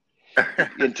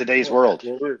in today's world.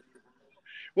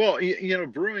 Well,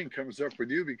 brewing comes up with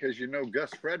you because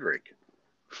Gus Frederick.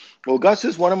 Well, Gus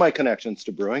is one of my connections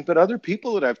to brewing, but other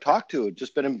people that I've talked to have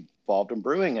just been involved in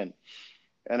brewing, and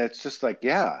it's just like,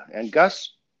 yeah. And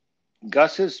Gus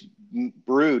has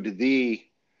brewed the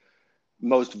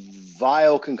most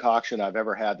vile concoction I've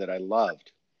ever had that I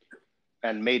loved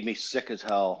and made me sick as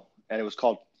hell. And it was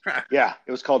called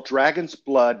Dragon's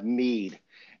Blood Mead,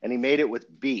 and he made it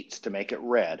with beets to make it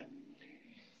red.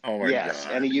 Oh my God.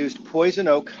 And he used poison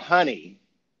oak honey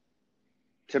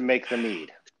to make the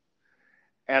mead.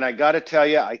 And I got to tell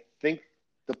you, I think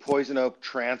the poison oak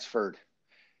transferred,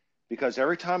 because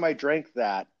every time I drank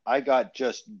that, I got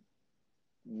just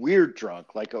weird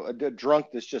drunk, like a drunk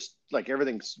that's just like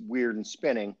everything's weird and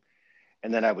spinning,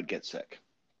 and then I would get sick.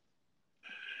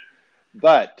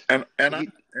 But I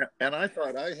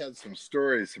thought I had some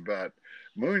stories about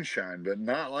moonshine, but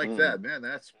not like that. Man,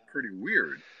 that's pretty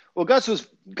weird. Well, Gus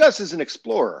is an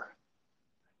explorer,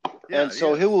 and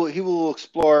so he will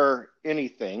explore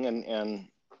anything,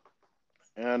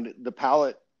 and the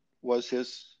palate was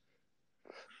his.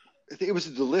 It was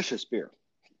a delicious beer.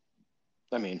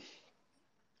 I mean,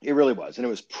 it really was, and it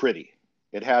was pretty.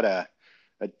 It had a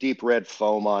deep red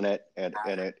foam on it, and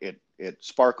it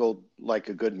sparkled like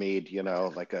a good mead,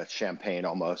 like a champagne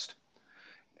almost.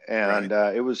 And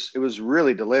right. It was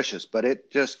really delicious, but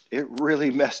it really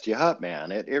messed you up,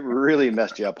 man. It really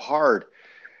messed you up hard.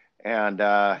 And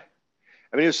I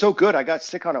mean, it was so good. I got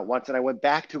sick on it once, and I went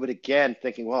back to it again,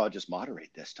 thinking, well, I'll just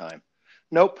moderate this time.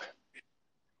 Nope.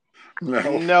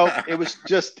 No, it was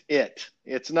just it.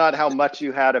 It's not how much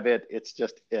you had of it. It's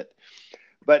just it.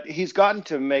 But he's gotten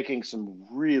to making some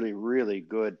really, really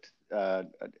good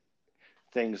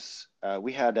things.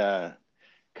 We had a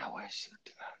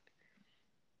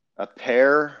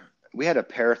pear. We had a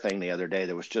pear thing the other day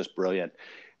that was just brilliant.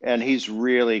 And he's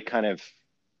really kind of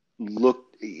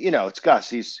looked, it's Gus.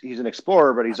 He's an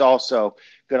explorer, but he's also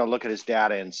going to look at his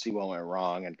data and see what went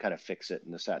wrong and kind of fix it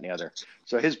and this, that, and the other.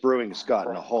 So his brewing's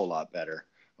gotten a whole lot better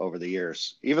over the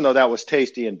years. Even though that was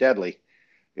tasty and deadly,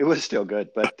 it was still good.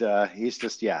 But he's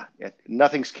just,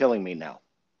 nothing's killing me now.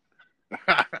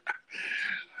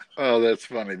 Oh, that's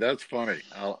funny. That's funny.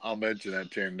 I'll mention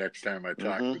that to him next time I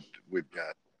talk with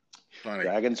Gus. Funny.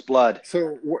 Dragon's Blood.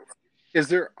 So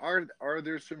are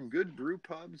there some good brew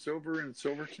pubs over in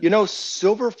Silverton?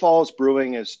 Silver Falls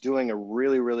Brewing is doing a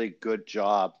really, really good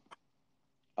job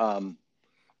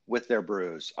with their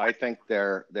brews. I think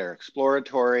they're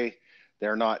exploratory.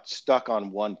 They're not stuck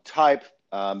on one type.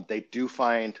 They do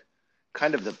find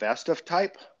kind of the best of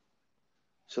type.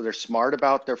 So they're smart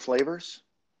about their flavors.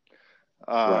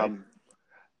 Right.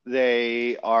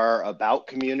 They are about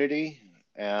community,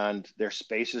 and their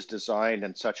space is designed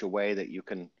in such a way that you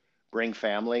can bring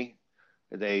family.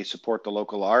 They support the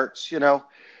local arts,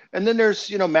 and then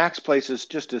there's, Max Places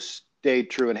just to stay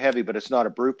true and heavy, but it's not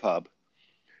a brew pub.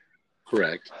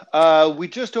 Correct. We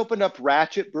just opened up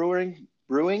Ratchet Brewing,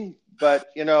 but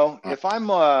if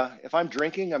I'm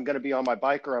drinking, I'm going to be on my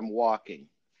bike or I'm walking,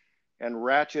 and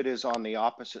Ratchet is on the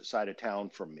opposite side of town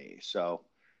from me. So,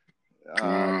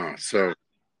 so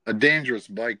a dangerous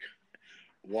bike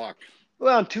walk.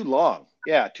 Well, too long.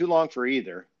 Yeah, too long for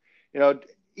either.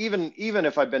 Even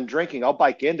if I've been drinking, I'll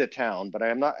bike into town, but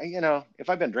I'm not, if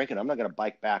I've been drinking, I'm not going to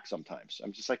bike back sometimes.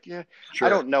 I'm just like, sure. I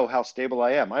don't know how stable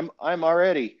I am. I'm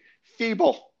already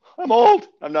feeble. I'm old.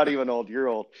 I'm not even old. You're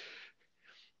old.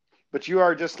 But you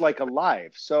are just like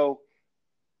alive. So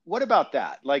what about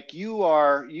that? Like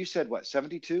you said, what,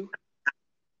 72?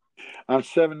 I'm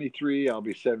 73. I'll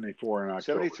be 74 in October.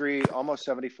 73, almost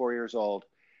 74 years old.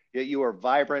 Yet you are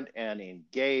vibrant and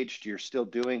engaged. You're still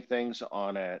doing things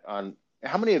on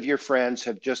how many of your friends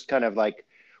have just kind of like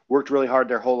worked really hard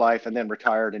their whole life and then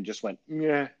retired and just went,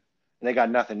 yeah, and they got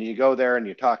nothing. You go there and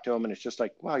you talk to them and it's just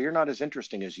like, wow, you're not as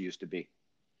interesting as you used to be.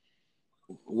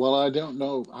 Well, I don't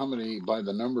know how many by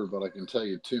the number, but I can tell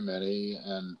you too many.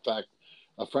 And in fact,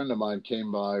 a friend of mine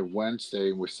came by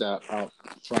Wednesday. We sat out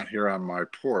front here on my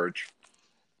porch,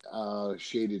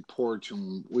 shaded porch,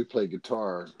 and we play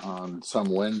guitar on some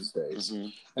Wednesdays. Mm-hmm.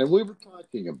 And we were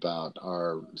talking about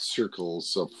our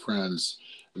circles of friends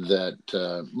that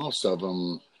most of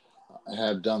them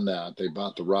had done that. They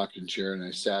bought the rocking chair and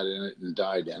they sat in it and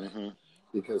died in it Mm-hmm.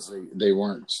 because they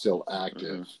weren't still Mm-hmm.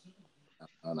 active.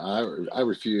 And I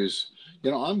refuse.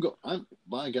 You know, I'm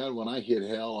by God, when I hit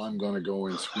hell, I'm going to go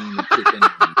and scream and kicking.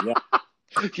 And,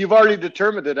 yeah. You've already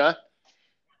determined it, huh?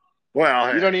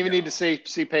 Well, You don't hey, even need to see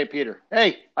Pay Peter.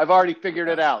 Hey, I've already figured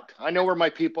it out. I know where my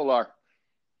people are.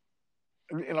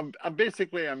 I'm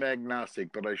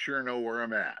agnostic, but I sure know where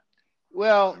I'm at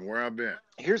Well, and where I've been.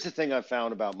 here's the thing I've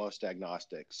found about most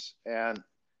agnostics. And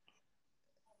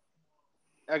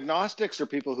agnostics are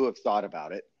people who have thought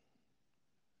about it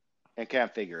and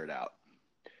can't figure it out.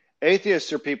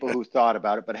 Atheists are people who thought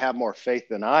about it but have more faith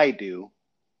than I do,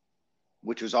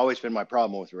 which has always been my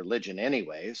problem with religion,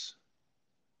 anyways.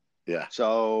 Yeah.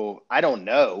 So I don't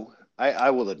know.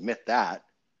 I will admit that.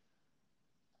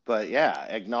 But yeah,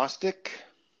 agnostic.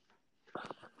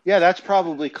 Yeah, that's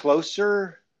probably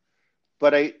closer,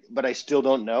 but I still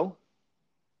don't know.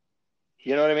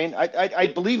 You know what I mean? I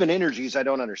believe in energies I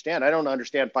don't understand. I don't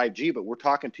understand 5G, but we're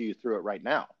talking to you through it right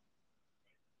now.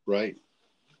 Right.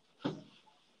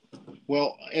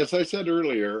 Well, as I said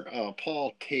earlier,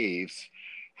 Paul Taves,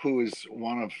 who is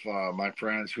one of my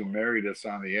friends who married us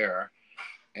on the air,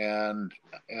 and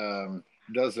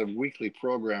does a weekly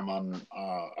program on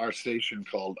our station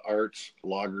called Arts,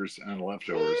 Loggers, and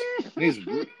Leftovers.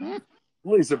 And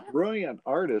he's a brilliant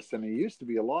artist, and he used to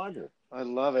be a logger. I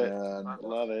love it. And I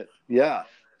love it. yeah,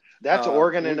 That's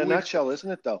Oregon in a we nutshell, isn't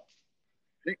it, though?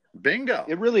 bingo.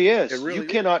 It really It is. You really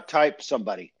is. cannot type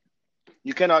somebody.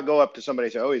 You cannot go up to somebody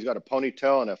and say, oh, he's got a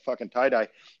ponytail and a fucking tie-dye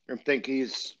and think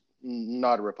he's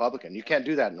not a Republican. You can't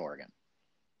do that in Oregon.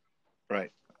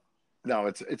 Right. No,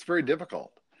 it's very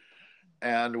difficult.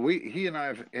 And he and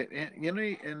I've, you know,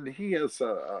 and he has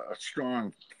a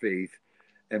strong faith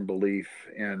and belief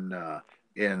in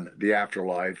the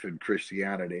afterlife and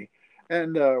Christianity,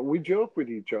 and we joke with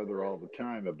each other all the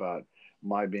time about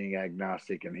my being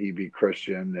agnostic and he be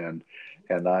Christian,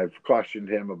 and I've cautioned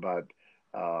him about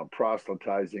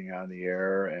proselytizing on the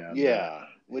air, and Yeah,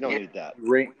 we don't need that.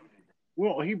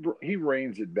 well, he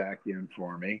reins it back in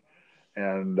for me,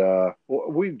 and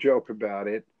we joke about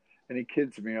it. And he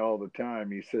kids me all the time.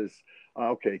 He says,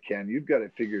 "Okay, Ken, you've got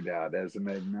it figured out as an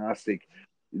agnostic.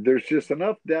 There's just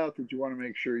enough doubt that you want to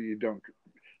make sure you don't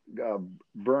uh,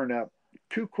 burn up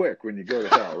too quick when you go to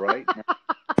hell, right?"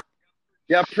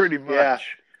 Yeah, pretty Yeah,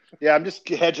 much. yeah. I'm just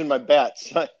hedging my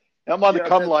bets. I'm on the Yeah,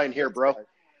 come line here, that's bro. right.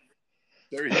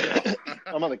 There you go.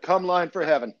 I'm on the come line for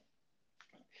heaven.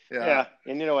 Yeah, Yeah,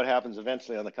 and you know what happens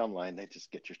eventually on the come line? They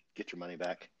just get your money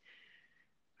back.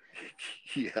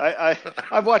 yeah.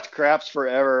 I've watched Craps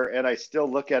forever, and I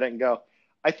still look at it and go,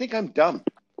 I think I'm dumb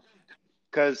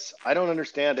because I don't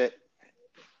understand it.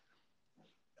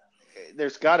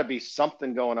 There's got to be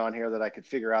something going on here that I could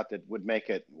figure out that would make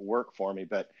it work for me,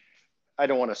 but I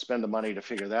don't want to spend the money to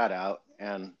figure that out.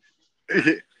 And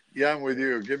Yeah, I'm with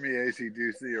you. Give me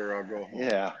AC/DC or I'll go home.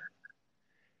 yeah,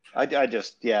 I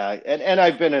just yeah, and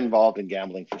I've been involved in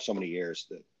gambling for so many years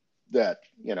that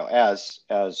you know as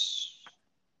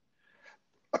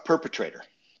a perpetrator,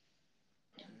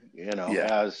 you know,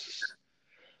 Yeah,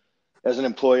 as an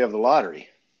employee of the lottery.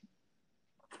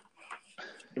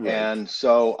 right. And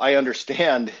so I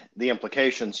understand the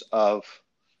implications of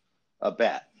a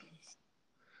bet.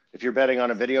 If you're betting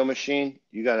on a video machine,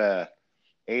 you got a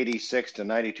 86 to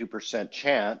 92%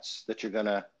 chance that you're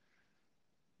gonna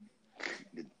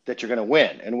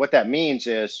win. And what that means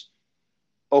is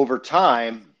over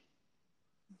time,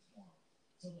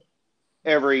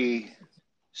 every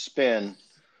spin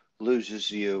loses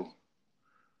you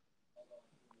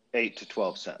 8 to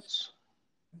 12 cents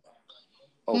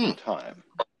over time.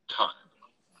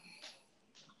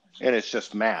 And it's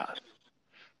just math.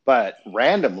 But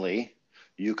randomly,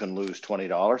 you can lose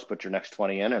 $20, put your next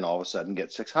 20 in, and all of a sudden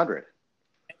get 600.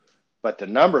 But the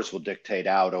numbers will dictate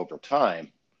out over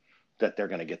time that they're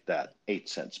going to get that 8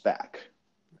 cents back.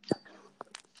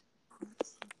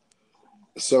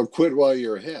 So quit while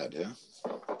you're ahead,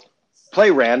 huh? Play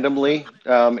randomly.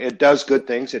 It does good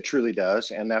things. It truly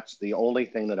does. And that's the only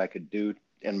thing that I could do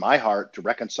in my heart to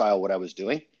reconcile what I was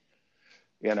doing,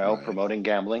 you know, Right. promoting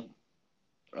gambling.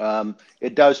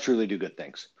 It does truly do good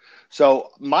things.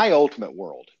 So my ultimate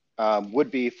world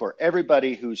would be for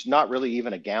everybody who's not really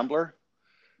even a gambler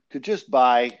to just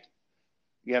buy,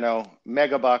 you know,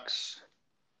 megabucks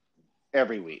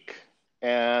every week,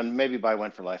 and maybe buy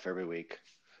Win for Life every week.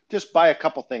 Just buy a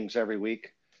couple things every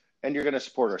week, and you're going to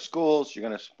support our schools. You're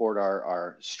going to support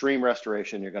our stream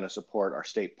restoration. You're going to support our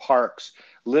state parks.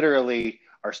 Literally,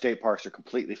 our state parks are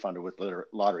completely funded with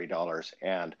lottery dollars,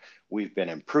 and we've been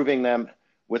improving them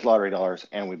with lottery dollars,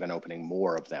 and we've been opening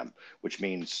more of them, which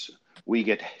means we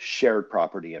get shared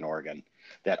property in Oregon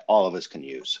that all of us can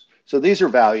use. So these are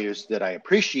values that I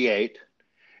appreciate.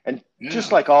 And just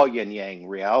Yeah. like all yin yang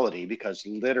reality, because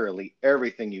literally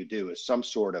everything you do is some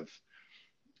sort of,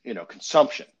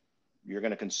 consumption. You're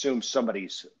going to consume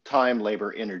somebody's time,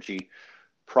 labor, energy,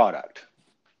 product,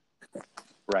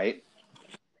 right?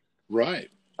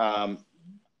 Right.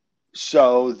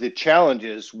 So the challenge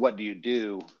is, what do you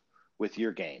do with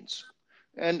your gains?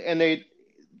 And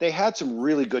they had some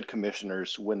really good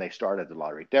commissioners when they started the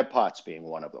lottery. Deb Potts being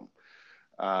one of them.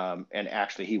 And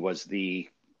actually, he was the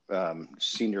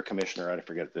senior commissioner. I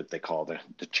forget that they call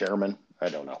the chairman. I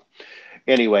don't know.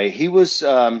 Anyway, he was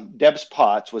Deb's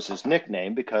Potts was his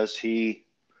nickname because he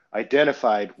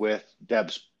identified with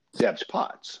Deb's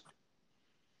Potts.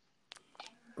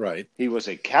 Right. He was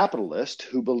a capitalist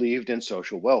who believed in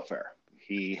social welfare.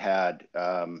 He had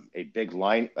a big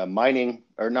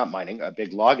a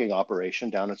big logging operation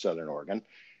down in Southern Oregon.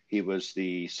 He was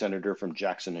the senator from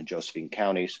Jackson and Josephine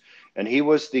counties, and he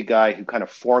was the guy who kind of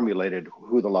formulated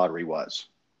who the lottery was.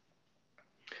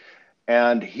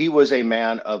 And he was a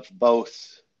man of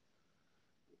both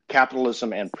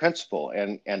capitalism and principle,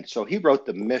 and so he wrote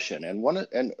the mission. And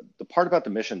the part about the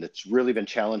mission that's really been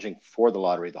challenging for the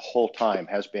lottery the whole time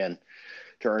has been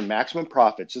to earn maximum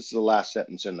profits. This is the last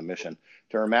sentence in the mission: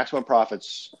 to earn maximum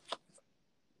profits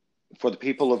for the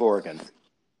people of Oregon.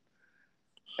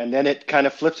 And then it kind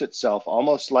of flips itself,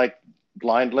 almost like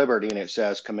blind liberty, and it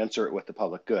says commensurate with the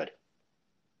public good.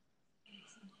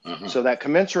 Uh-huh. So that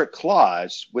commensurate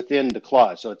clause within the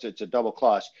clause, so it's a double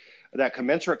clause, that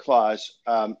commensurate clause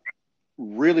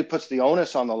really puts the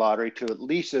onus on the lottery to at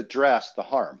least address the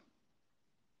harm,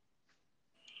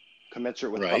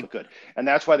 commensurate with the public good. And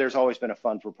that's why there's always been a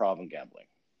fund for problem gambling.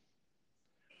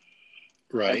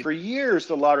 Right. And for years,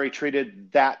 the lottery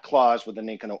treated that clause with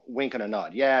a wink and a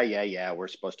nod. Yeah, we're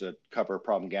supposed to cover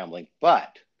problem gambling,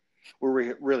 but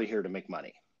we're really here to make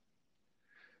money.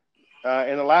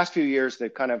 In the last few years,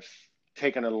 they've kind of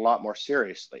taken it a lot more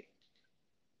seriously.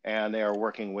 And they are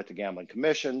working with the gambling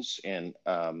commissions in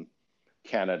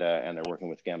Canada, and they're working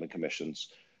with gambling commissions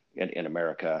in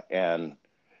America. And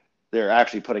they're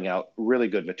actually putting out really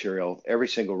good material. Every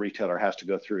single retailer has to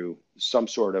go through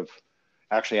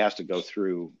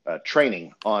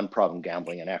training on problem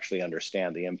gambling and actually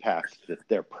understand the impact that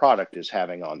their product is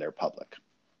having on their public.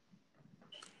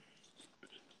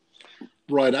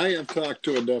 Right. I have talked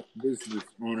to enough business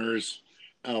owners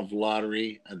of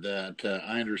lottery that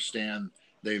I understand.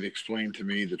 They've explained to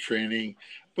me the training,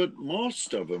 but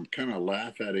most of them kind of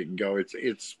laugh at it and go,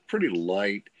 it's pretty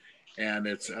light, and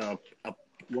it's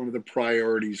one of the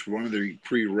priorities, one of the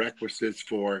prerequisites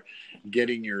for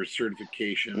getting your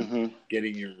certification,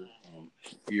 getting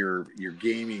your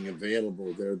gaming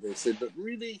available there. They said, but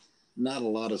really not a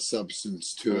lot of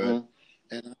substance to it.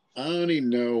 And I only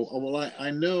know,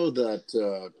 I know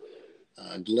that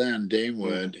Glenn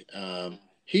Damewood,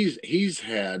 he's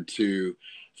had to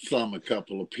thumb a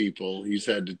couple of people. He's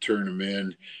had to turn them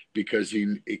in because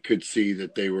he could see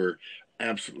that they were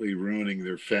absolutely ruining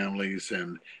their families,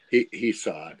 and he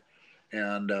saw it.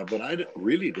 And but I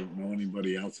really don't know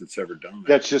anybody else that's ever done that.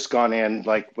 That's just gone in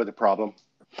like with a problem.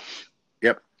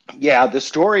 Yep. Yeah, the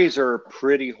stories are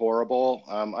pretty horrible.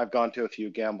 I've gone to a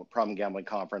few problem gambling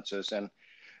conferences, and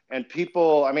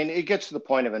people, I mean, it gets to the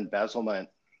point of embezzlement.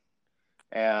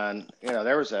 And,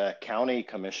 there was a county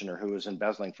commissioner who was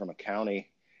embezzling from a county,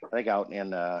 I think out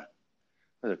in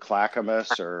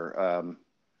Clackamas or, I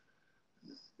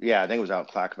think it was out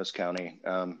in Clackamas County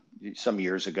some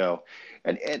years ago.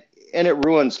 And it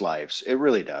ruins lives. It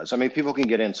really does. I mean, people can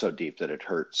get in so deep that it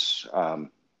hurts.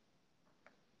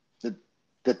 It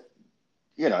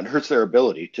hurts their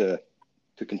ability to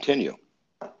continue.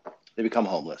 They become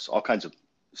homeless. All kinds of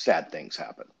sad things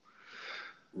happen.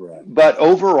 Right. But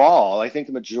overall, I think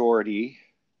the majority,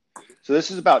 so this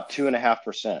is about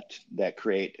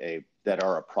 2.5% that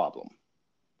are a problem.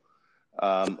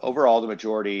 Overall, the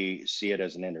majority see it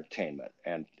as an entertainment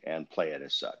and play it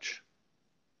as such.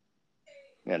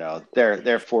 They're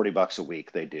 $40 a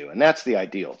week. They do. And that's the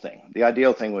ideal thing. The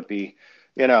ideal thing would be,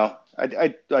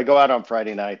 I go out on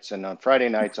Friday nights, and on Friday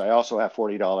nights, I also have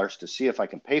 $40 to see if I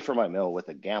can pay for my meal with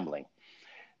a gambling.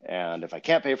 And if I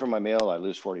can't pay for my meal, I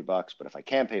lose $40. But if I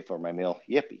can pay for my meal,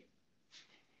 yippee.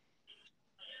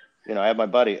 I have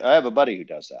a buddy who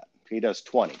does that. He does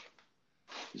 20.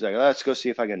 He's like, let's go see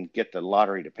if I can get the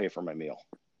lottery to pay for my meal.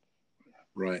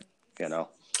 Right. You know.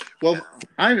 Well,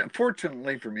 I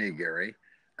fortunately for me, Gary,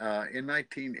 in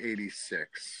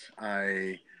 1986,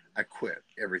 I quit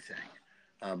everything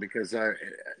because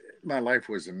my life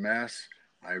was a mess.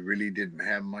 I really didn't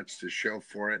have much to show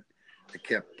for it. I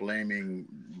kept blaming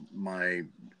my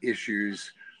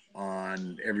issues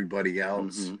on everybody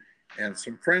else. Mm-hmm. And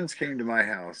some friends came to my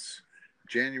house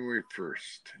January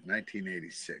 1st,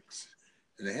 1986.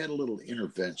 And they had a little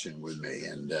intervention with me.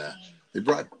 And they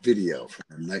brought video from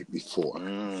the night before.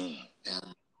 Mm.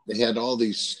 And they had all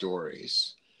these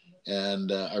stories.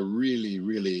 And I really,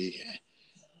 really,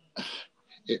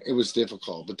 it was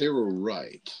difficult, but they were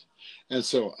right. And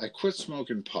so I quit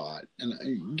smoking pot. And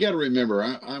you got to remember,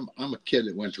 I'm a kid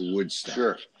that went to Woodstock.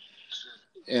 Sure.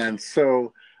 And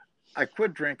so I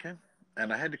quit drinking,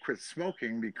 and I had to quit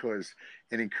smoking because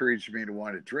it encouraged me to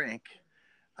want to drink.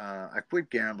 I quit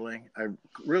gambling. I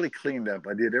really cleaned up.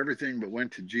 I did everything but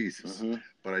went to Jesus. Mm-hmm.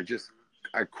 But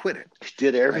I quit it.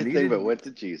 Did everything but went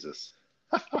to Jesus.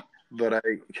 But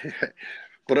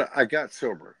I got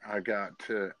sober. I got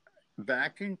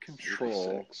back in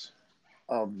control 86.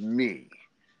 of me.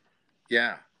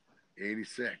 Yeah,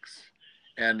 86.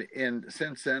 And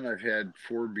since then, I've had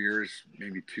 4 beers,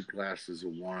 maybe 2 glasses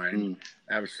of wine,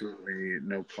 absolutely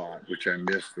no pot, which I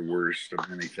miss the worst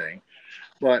of anything.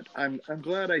 But I'm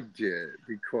glad I did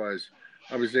because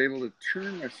I was able to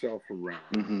turn myself around.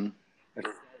 Mm-hmm. I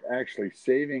started actually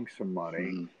saving some money,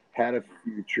 Mm-hmm. had a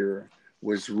future,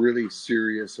 was really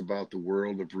serious about the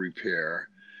world of repair,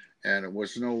 and it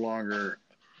was no longer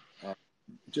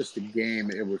just a game.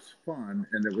 It was fun,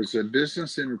 and it was a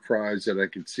business enterprise that I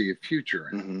could see a future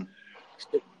in.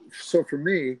 Mm-hmm. So for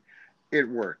me, it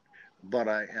worked. But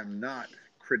I am not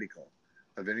critical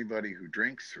of anybody who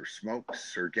drinks or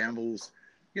smokes or gambles,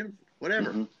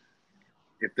 whatever. Mm-hmm.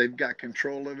 If they've got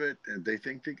control of it and they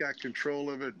think they got control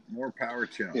of it, more power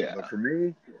to them. Yeah. But for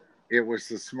me, it was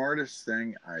the smartest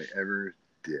thing I ever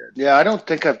did. Yeah, I don't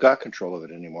think I've got control of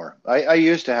it anymore. I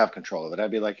used to have control of it.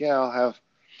 I'd be like, yeah, I'll have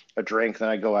a drink. Then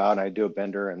I'd go out and I'd do a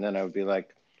bender. And then I would be like,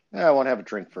 I won't have a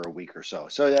drink for a week or so.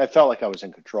 So I felt like I was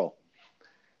in control.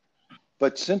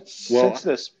 But since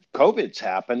this COVID's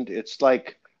happened, it's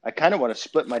like I kind of want to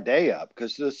split my day up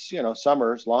because this,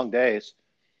 summer's long days.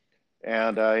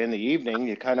 And in the evening,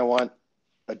 you kind of want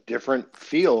a different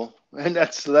feel. And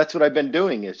that's what I've been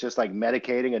doing. It's just like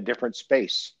medicating a different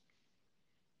space.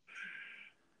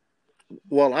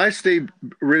 Well, I stayed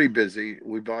really busy.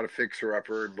 We bought a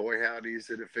fixer-upper, and boy, howdy, is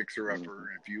it a fixer-upper.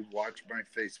 Mm-hmm. If you watch my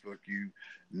Facebook, you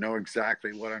know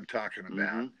exactly what I'm talking about.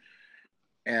 Mm-hmm.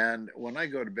 And when I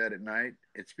go to bed at night,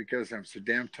 it's because I'm so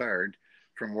damn tired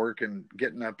from working,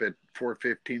 getting up at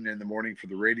 4:15 in the morning for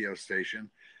the radio station,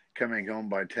 coming home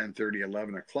by 10:30,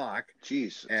 11 o'clock.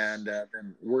 Jesus. And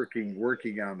then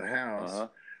working on the house. Uh-huh.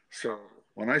 So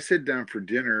when I sit down for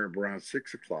dinner around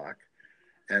 6 o'clock,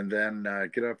 and then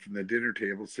get up from the dinner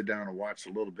table, sit down and watch a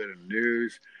little bit of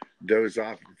news, doze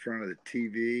off in front of the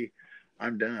TV,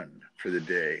 I'm done for the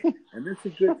day. And it's a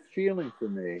good feeling for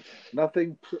me.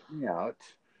 Nothing put me out.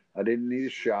 I didn't need a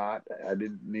shot. I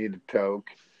didn't need a toke.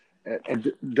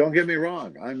 And don't get me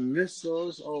wrong, I miss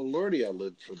those. Oh, Lordy, I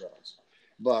lived for those.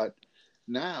 But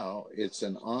now it's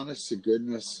an honest to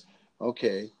goodness,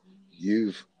 okay,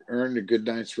 you've earned a good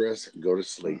night's rest, go to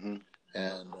sleep. Mm-hmm.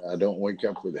 And I don't wake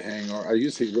up with a hangover. I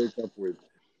usually wake up with,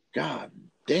 God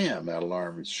damn, that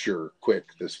alarm is sure quick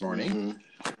this morning.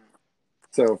 Mm-hmm.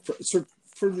 So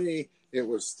for me, it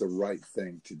was the right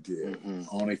thing to do. Mm-hmm.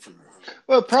 Only for me.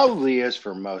 Well, it probably is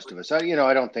for most of us. I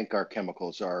don't think our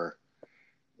chemicals are,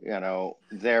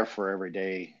 there for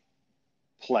everyday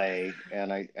play,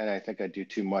 and I think I do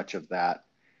too much of that.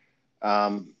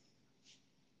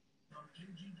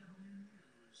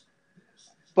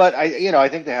 But I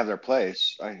think they have their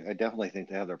place. I definitely think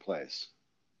they have their place.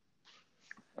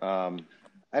 I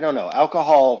don't know.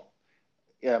 Alcohol,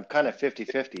 I'm kind of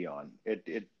 50-50 on.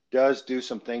 It does do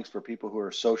some things for people who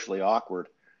are socially awkward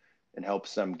and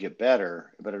helps them get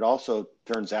better, but it also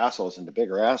turns assholes into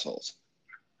bigger assholes.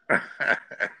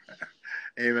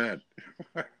 Amen.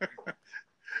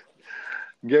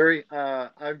 Gary,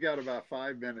 I've got about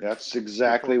 5 minutes. That's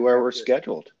exactly where we're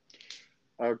scheduled.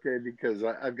 Okay, because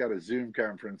I've got a Zoom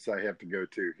conference I have to go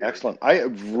to. Here. Excellent. I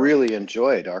really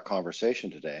enjoyed our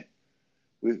conversation today.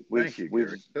 We've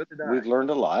learned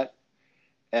a lot,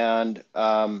 and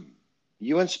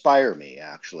you inspire me.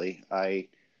 Actually,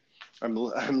 I'm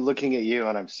looking at you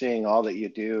and I'm seeing all that you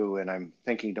do, and I'm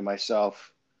thinking to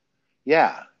myself,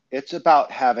 yeah, it's about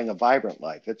having a vibrant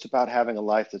life. It's about having a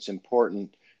life that's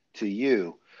important to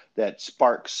you, that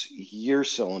sparks your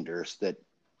cylinders, that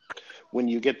when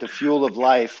you get the fuel of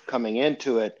life coming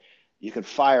into it, you can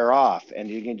fire off and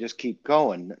you can just keep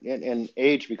going. And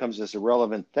age becomes this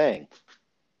irrelevant thing.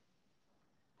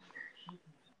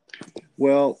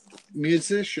 Well,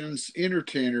 musicians,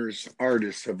 entertainers,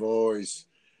 artists have always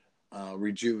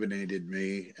rejuvenated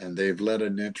me, and they've led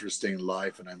an interesting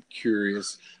life. And I'm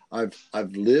curious. I've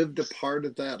lived a part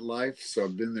of that life, so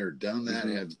I've been there, done that.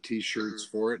 Mm-hmm. Had the T-shirts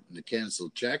for it and the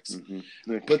canceled checks.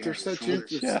 Mm-hmm. But they're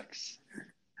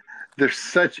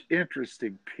such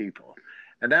interesting people,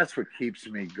 and that's what keeps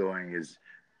me going. Is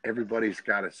everybody's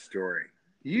got a story.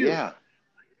 Yeah.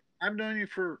 I've known you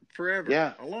for forever.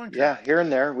 Yeah. A long time. Yeah. Here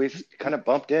and there, we've kind of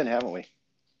bumped in, haven't we?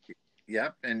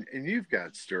 Yep, and you've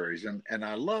got stories, and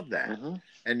I love that. Mm-hmm.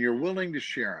 And you're willing to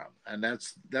share them, and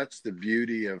that's the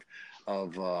beauty of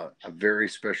a very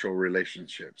special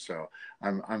relationship. So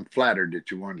I'm flattered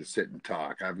that you wanted to sit and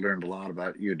talk. I've learned a lot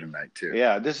about you tonight too.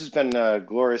 Yeah, this has been a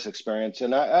glorious experience,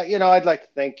 and I'd like to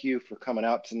thank you for coming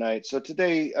out tonight. So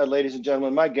today, ladies and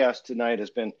gentlemen, my guest tonight has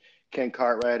been Ken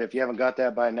Cartwright. If you haven't got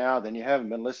that by now, then you haven't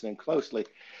been listening closely.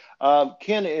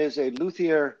 Ken is a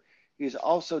luthier. He's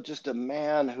also just a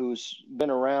man who's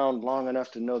been around long enough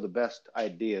to know the best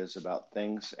ideas about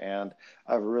things, and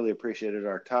I've really appreciated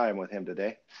our time with him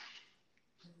today.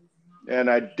 And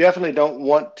I definitely don't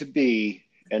want to be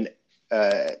an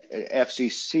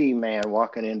FCC man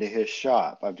walking into his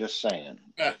shop. I'm just saying.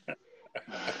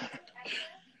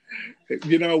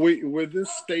 You know, we with this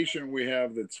station we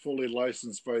have that's fully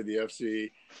licensed by the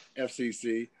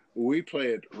FCC. We play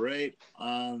it right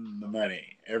on the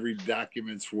money. Every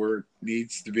document's where it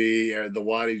needs to be. The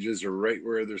wattages are right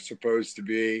where they're supposed to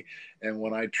be. And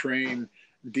when I train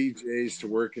DJs to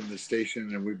work in the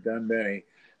station, and we've done many,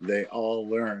 they all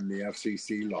learn the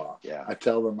FCC law. Yeah. I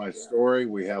tell them my story.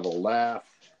 We have a laugh.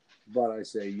 But I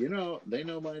say, they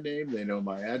know my name. They know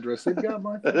my address. They've got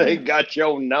my phone. They got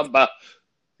your number.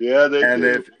 Yeah, they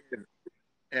do.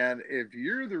 And if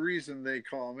you're the reason they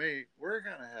call me, we're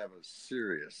going to have a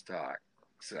serious talk.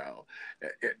 So,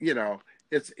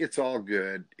 it's all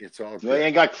good. It's all good. You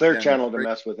ain't got Clear Channel to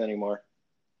mess with anymore.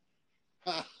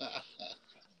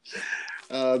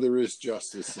 There is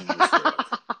justice in this world.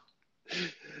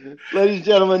 Ladies and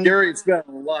gentlemen. Gary, it's been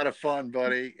a lot of fun,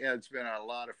 buddy. It's been a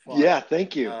lot of fun. Yeah,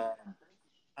 thank you.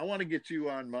 I want to get you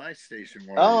on my station.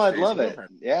 I'd love it.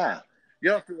 Yeah.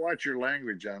 You'll have to watch your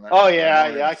language on that. Oh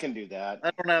yeah, I can do that.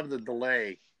 I don't have the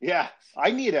delay. Yeah,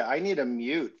 I need a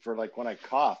mute for like when I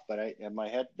cough, but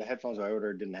the headphones I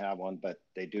ordered didn't have one, but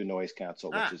they do noise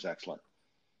cancel, which is excellent.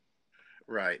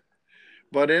 Right.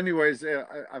 But anyways,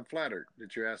 I'm flattered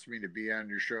that you asked me to be on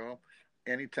your show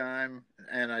anytime,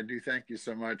 and I do thank you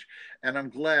so much. And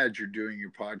I'm glad you're doing your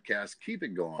podcast. Keep it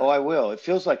going. Oh, I will. It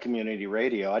feels like community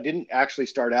radio. I didn't actually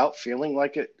start out feeling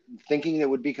like it, thinking it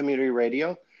would be community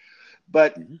radio.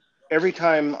 But every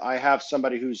time I have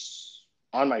somebody who's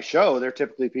on my show, they're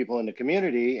typically people in the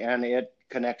community, and it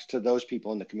connects to those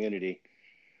people in the community.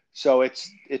 So it's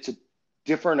a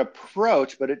different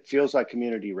approach, but it feels like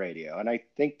community radio. And I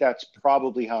think that's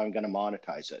probably how I'm going to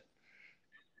monetize it.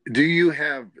 Do you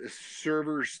have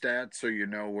server stats so you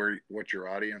know what your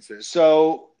audience is?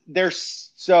 So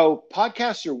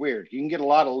podcasts are weird. You can get a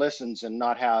lot of listens and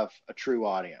not have a true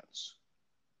audience.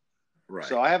 Right.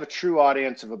 So I have a true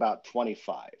audience of about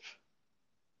 25,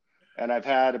 and I've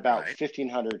had about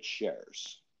 1,500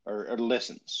 shares or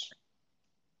listens.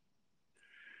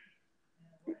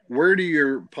 Where do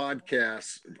your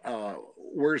podcasts?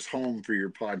 Where's home for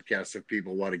your podcasts if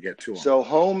people want to get to them? So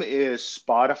home is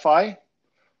Spotify,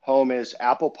 home is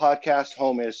Apple Podcast,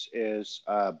 home is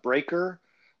Breaker,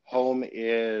 home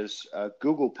is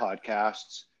Google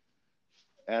Podcasts.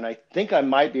 And I think I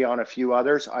might be on a few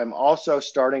others. I'm also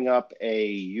starting up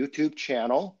a YouTube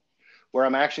channel where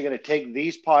I'm actually going to take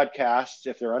these podcasts,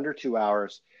 if they're under 2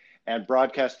 hours, and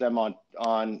broadcast them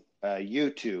on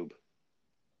YouTube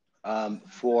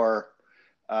for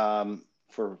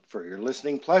your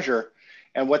listening pleasure.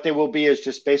 And what they will be is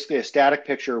just basically a static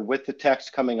picture with the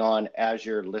text coming on as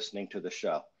you're listening to the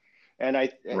show. And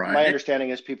my understanding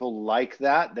is people like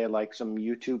that. They like some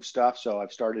YouTube stuff. So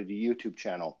I've started a YouTube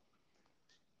channel.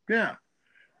 Yeah,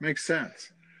 makes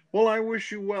sense. Well, I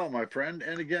wish you well, my friend.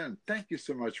 And again, thank you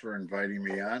so much for inviting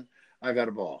me on. I've had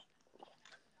a ball.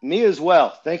 Me as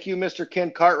well. Thank you, Mr.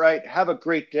 Ken Cartwright. Have a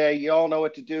great day. You all know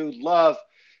what to do. Love,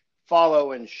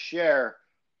 follow, and share.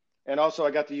 And also,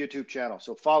 I got the YouTube channel,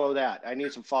 so follow that. I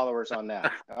need some followers on that.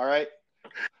 All right?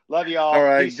 Love you all. All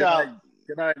right. Peace out.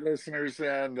 Good night, listeners.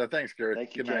 And thanks, Gary.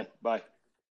 Thank you, Good night. Ken. Bye.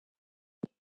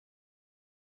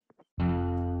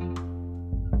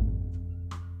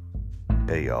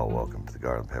 Hey y'all, welcome to the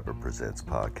Garland Pepper Presents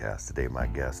podcast. Today my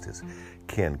guest is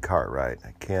Ken Cartwright.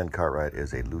 Ken Cartwright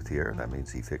is a luthier. That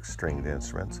means he fixes stringed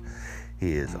instruments.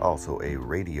 He is also a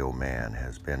radio man,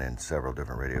 has been in several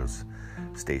different radio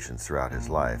stations throughout his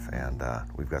life, and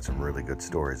we've got some really good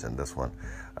stories in this one.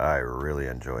 I really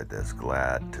enjoyed this.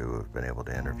 Glad to have been able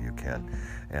to interview Ken,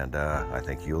 and I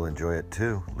think you'll enjoy it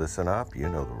too. Listen up, you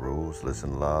know the rules.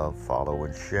 Listen, love, follow,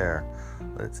 and share.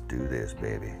 Let's do this,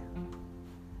 baby.